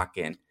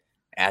rocking.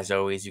 As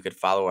always, you could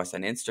follow us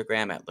on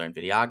Instagram at Learn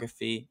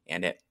Videography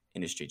and at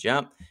Industry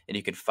Jump. And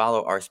you can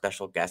follow our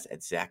special guest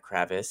at Zach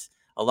Kravis,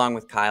 along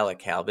with Kyle at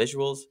Cal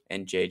Visuals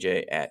and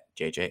JJ at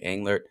JJ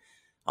Englert.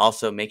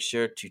 Also, make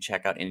sure to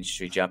check out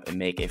Industry Jump and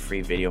make a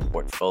free video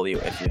portfolio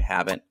if you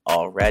haven't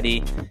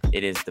already.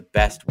 It is the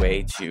best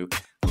way to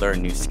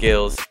learn new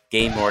skills,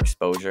 gain more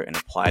exposure, and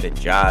apply to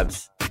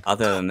jobs.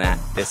 Other than that,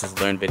 this is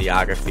Learn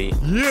Videography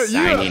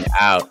signing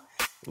out.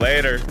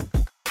 Later.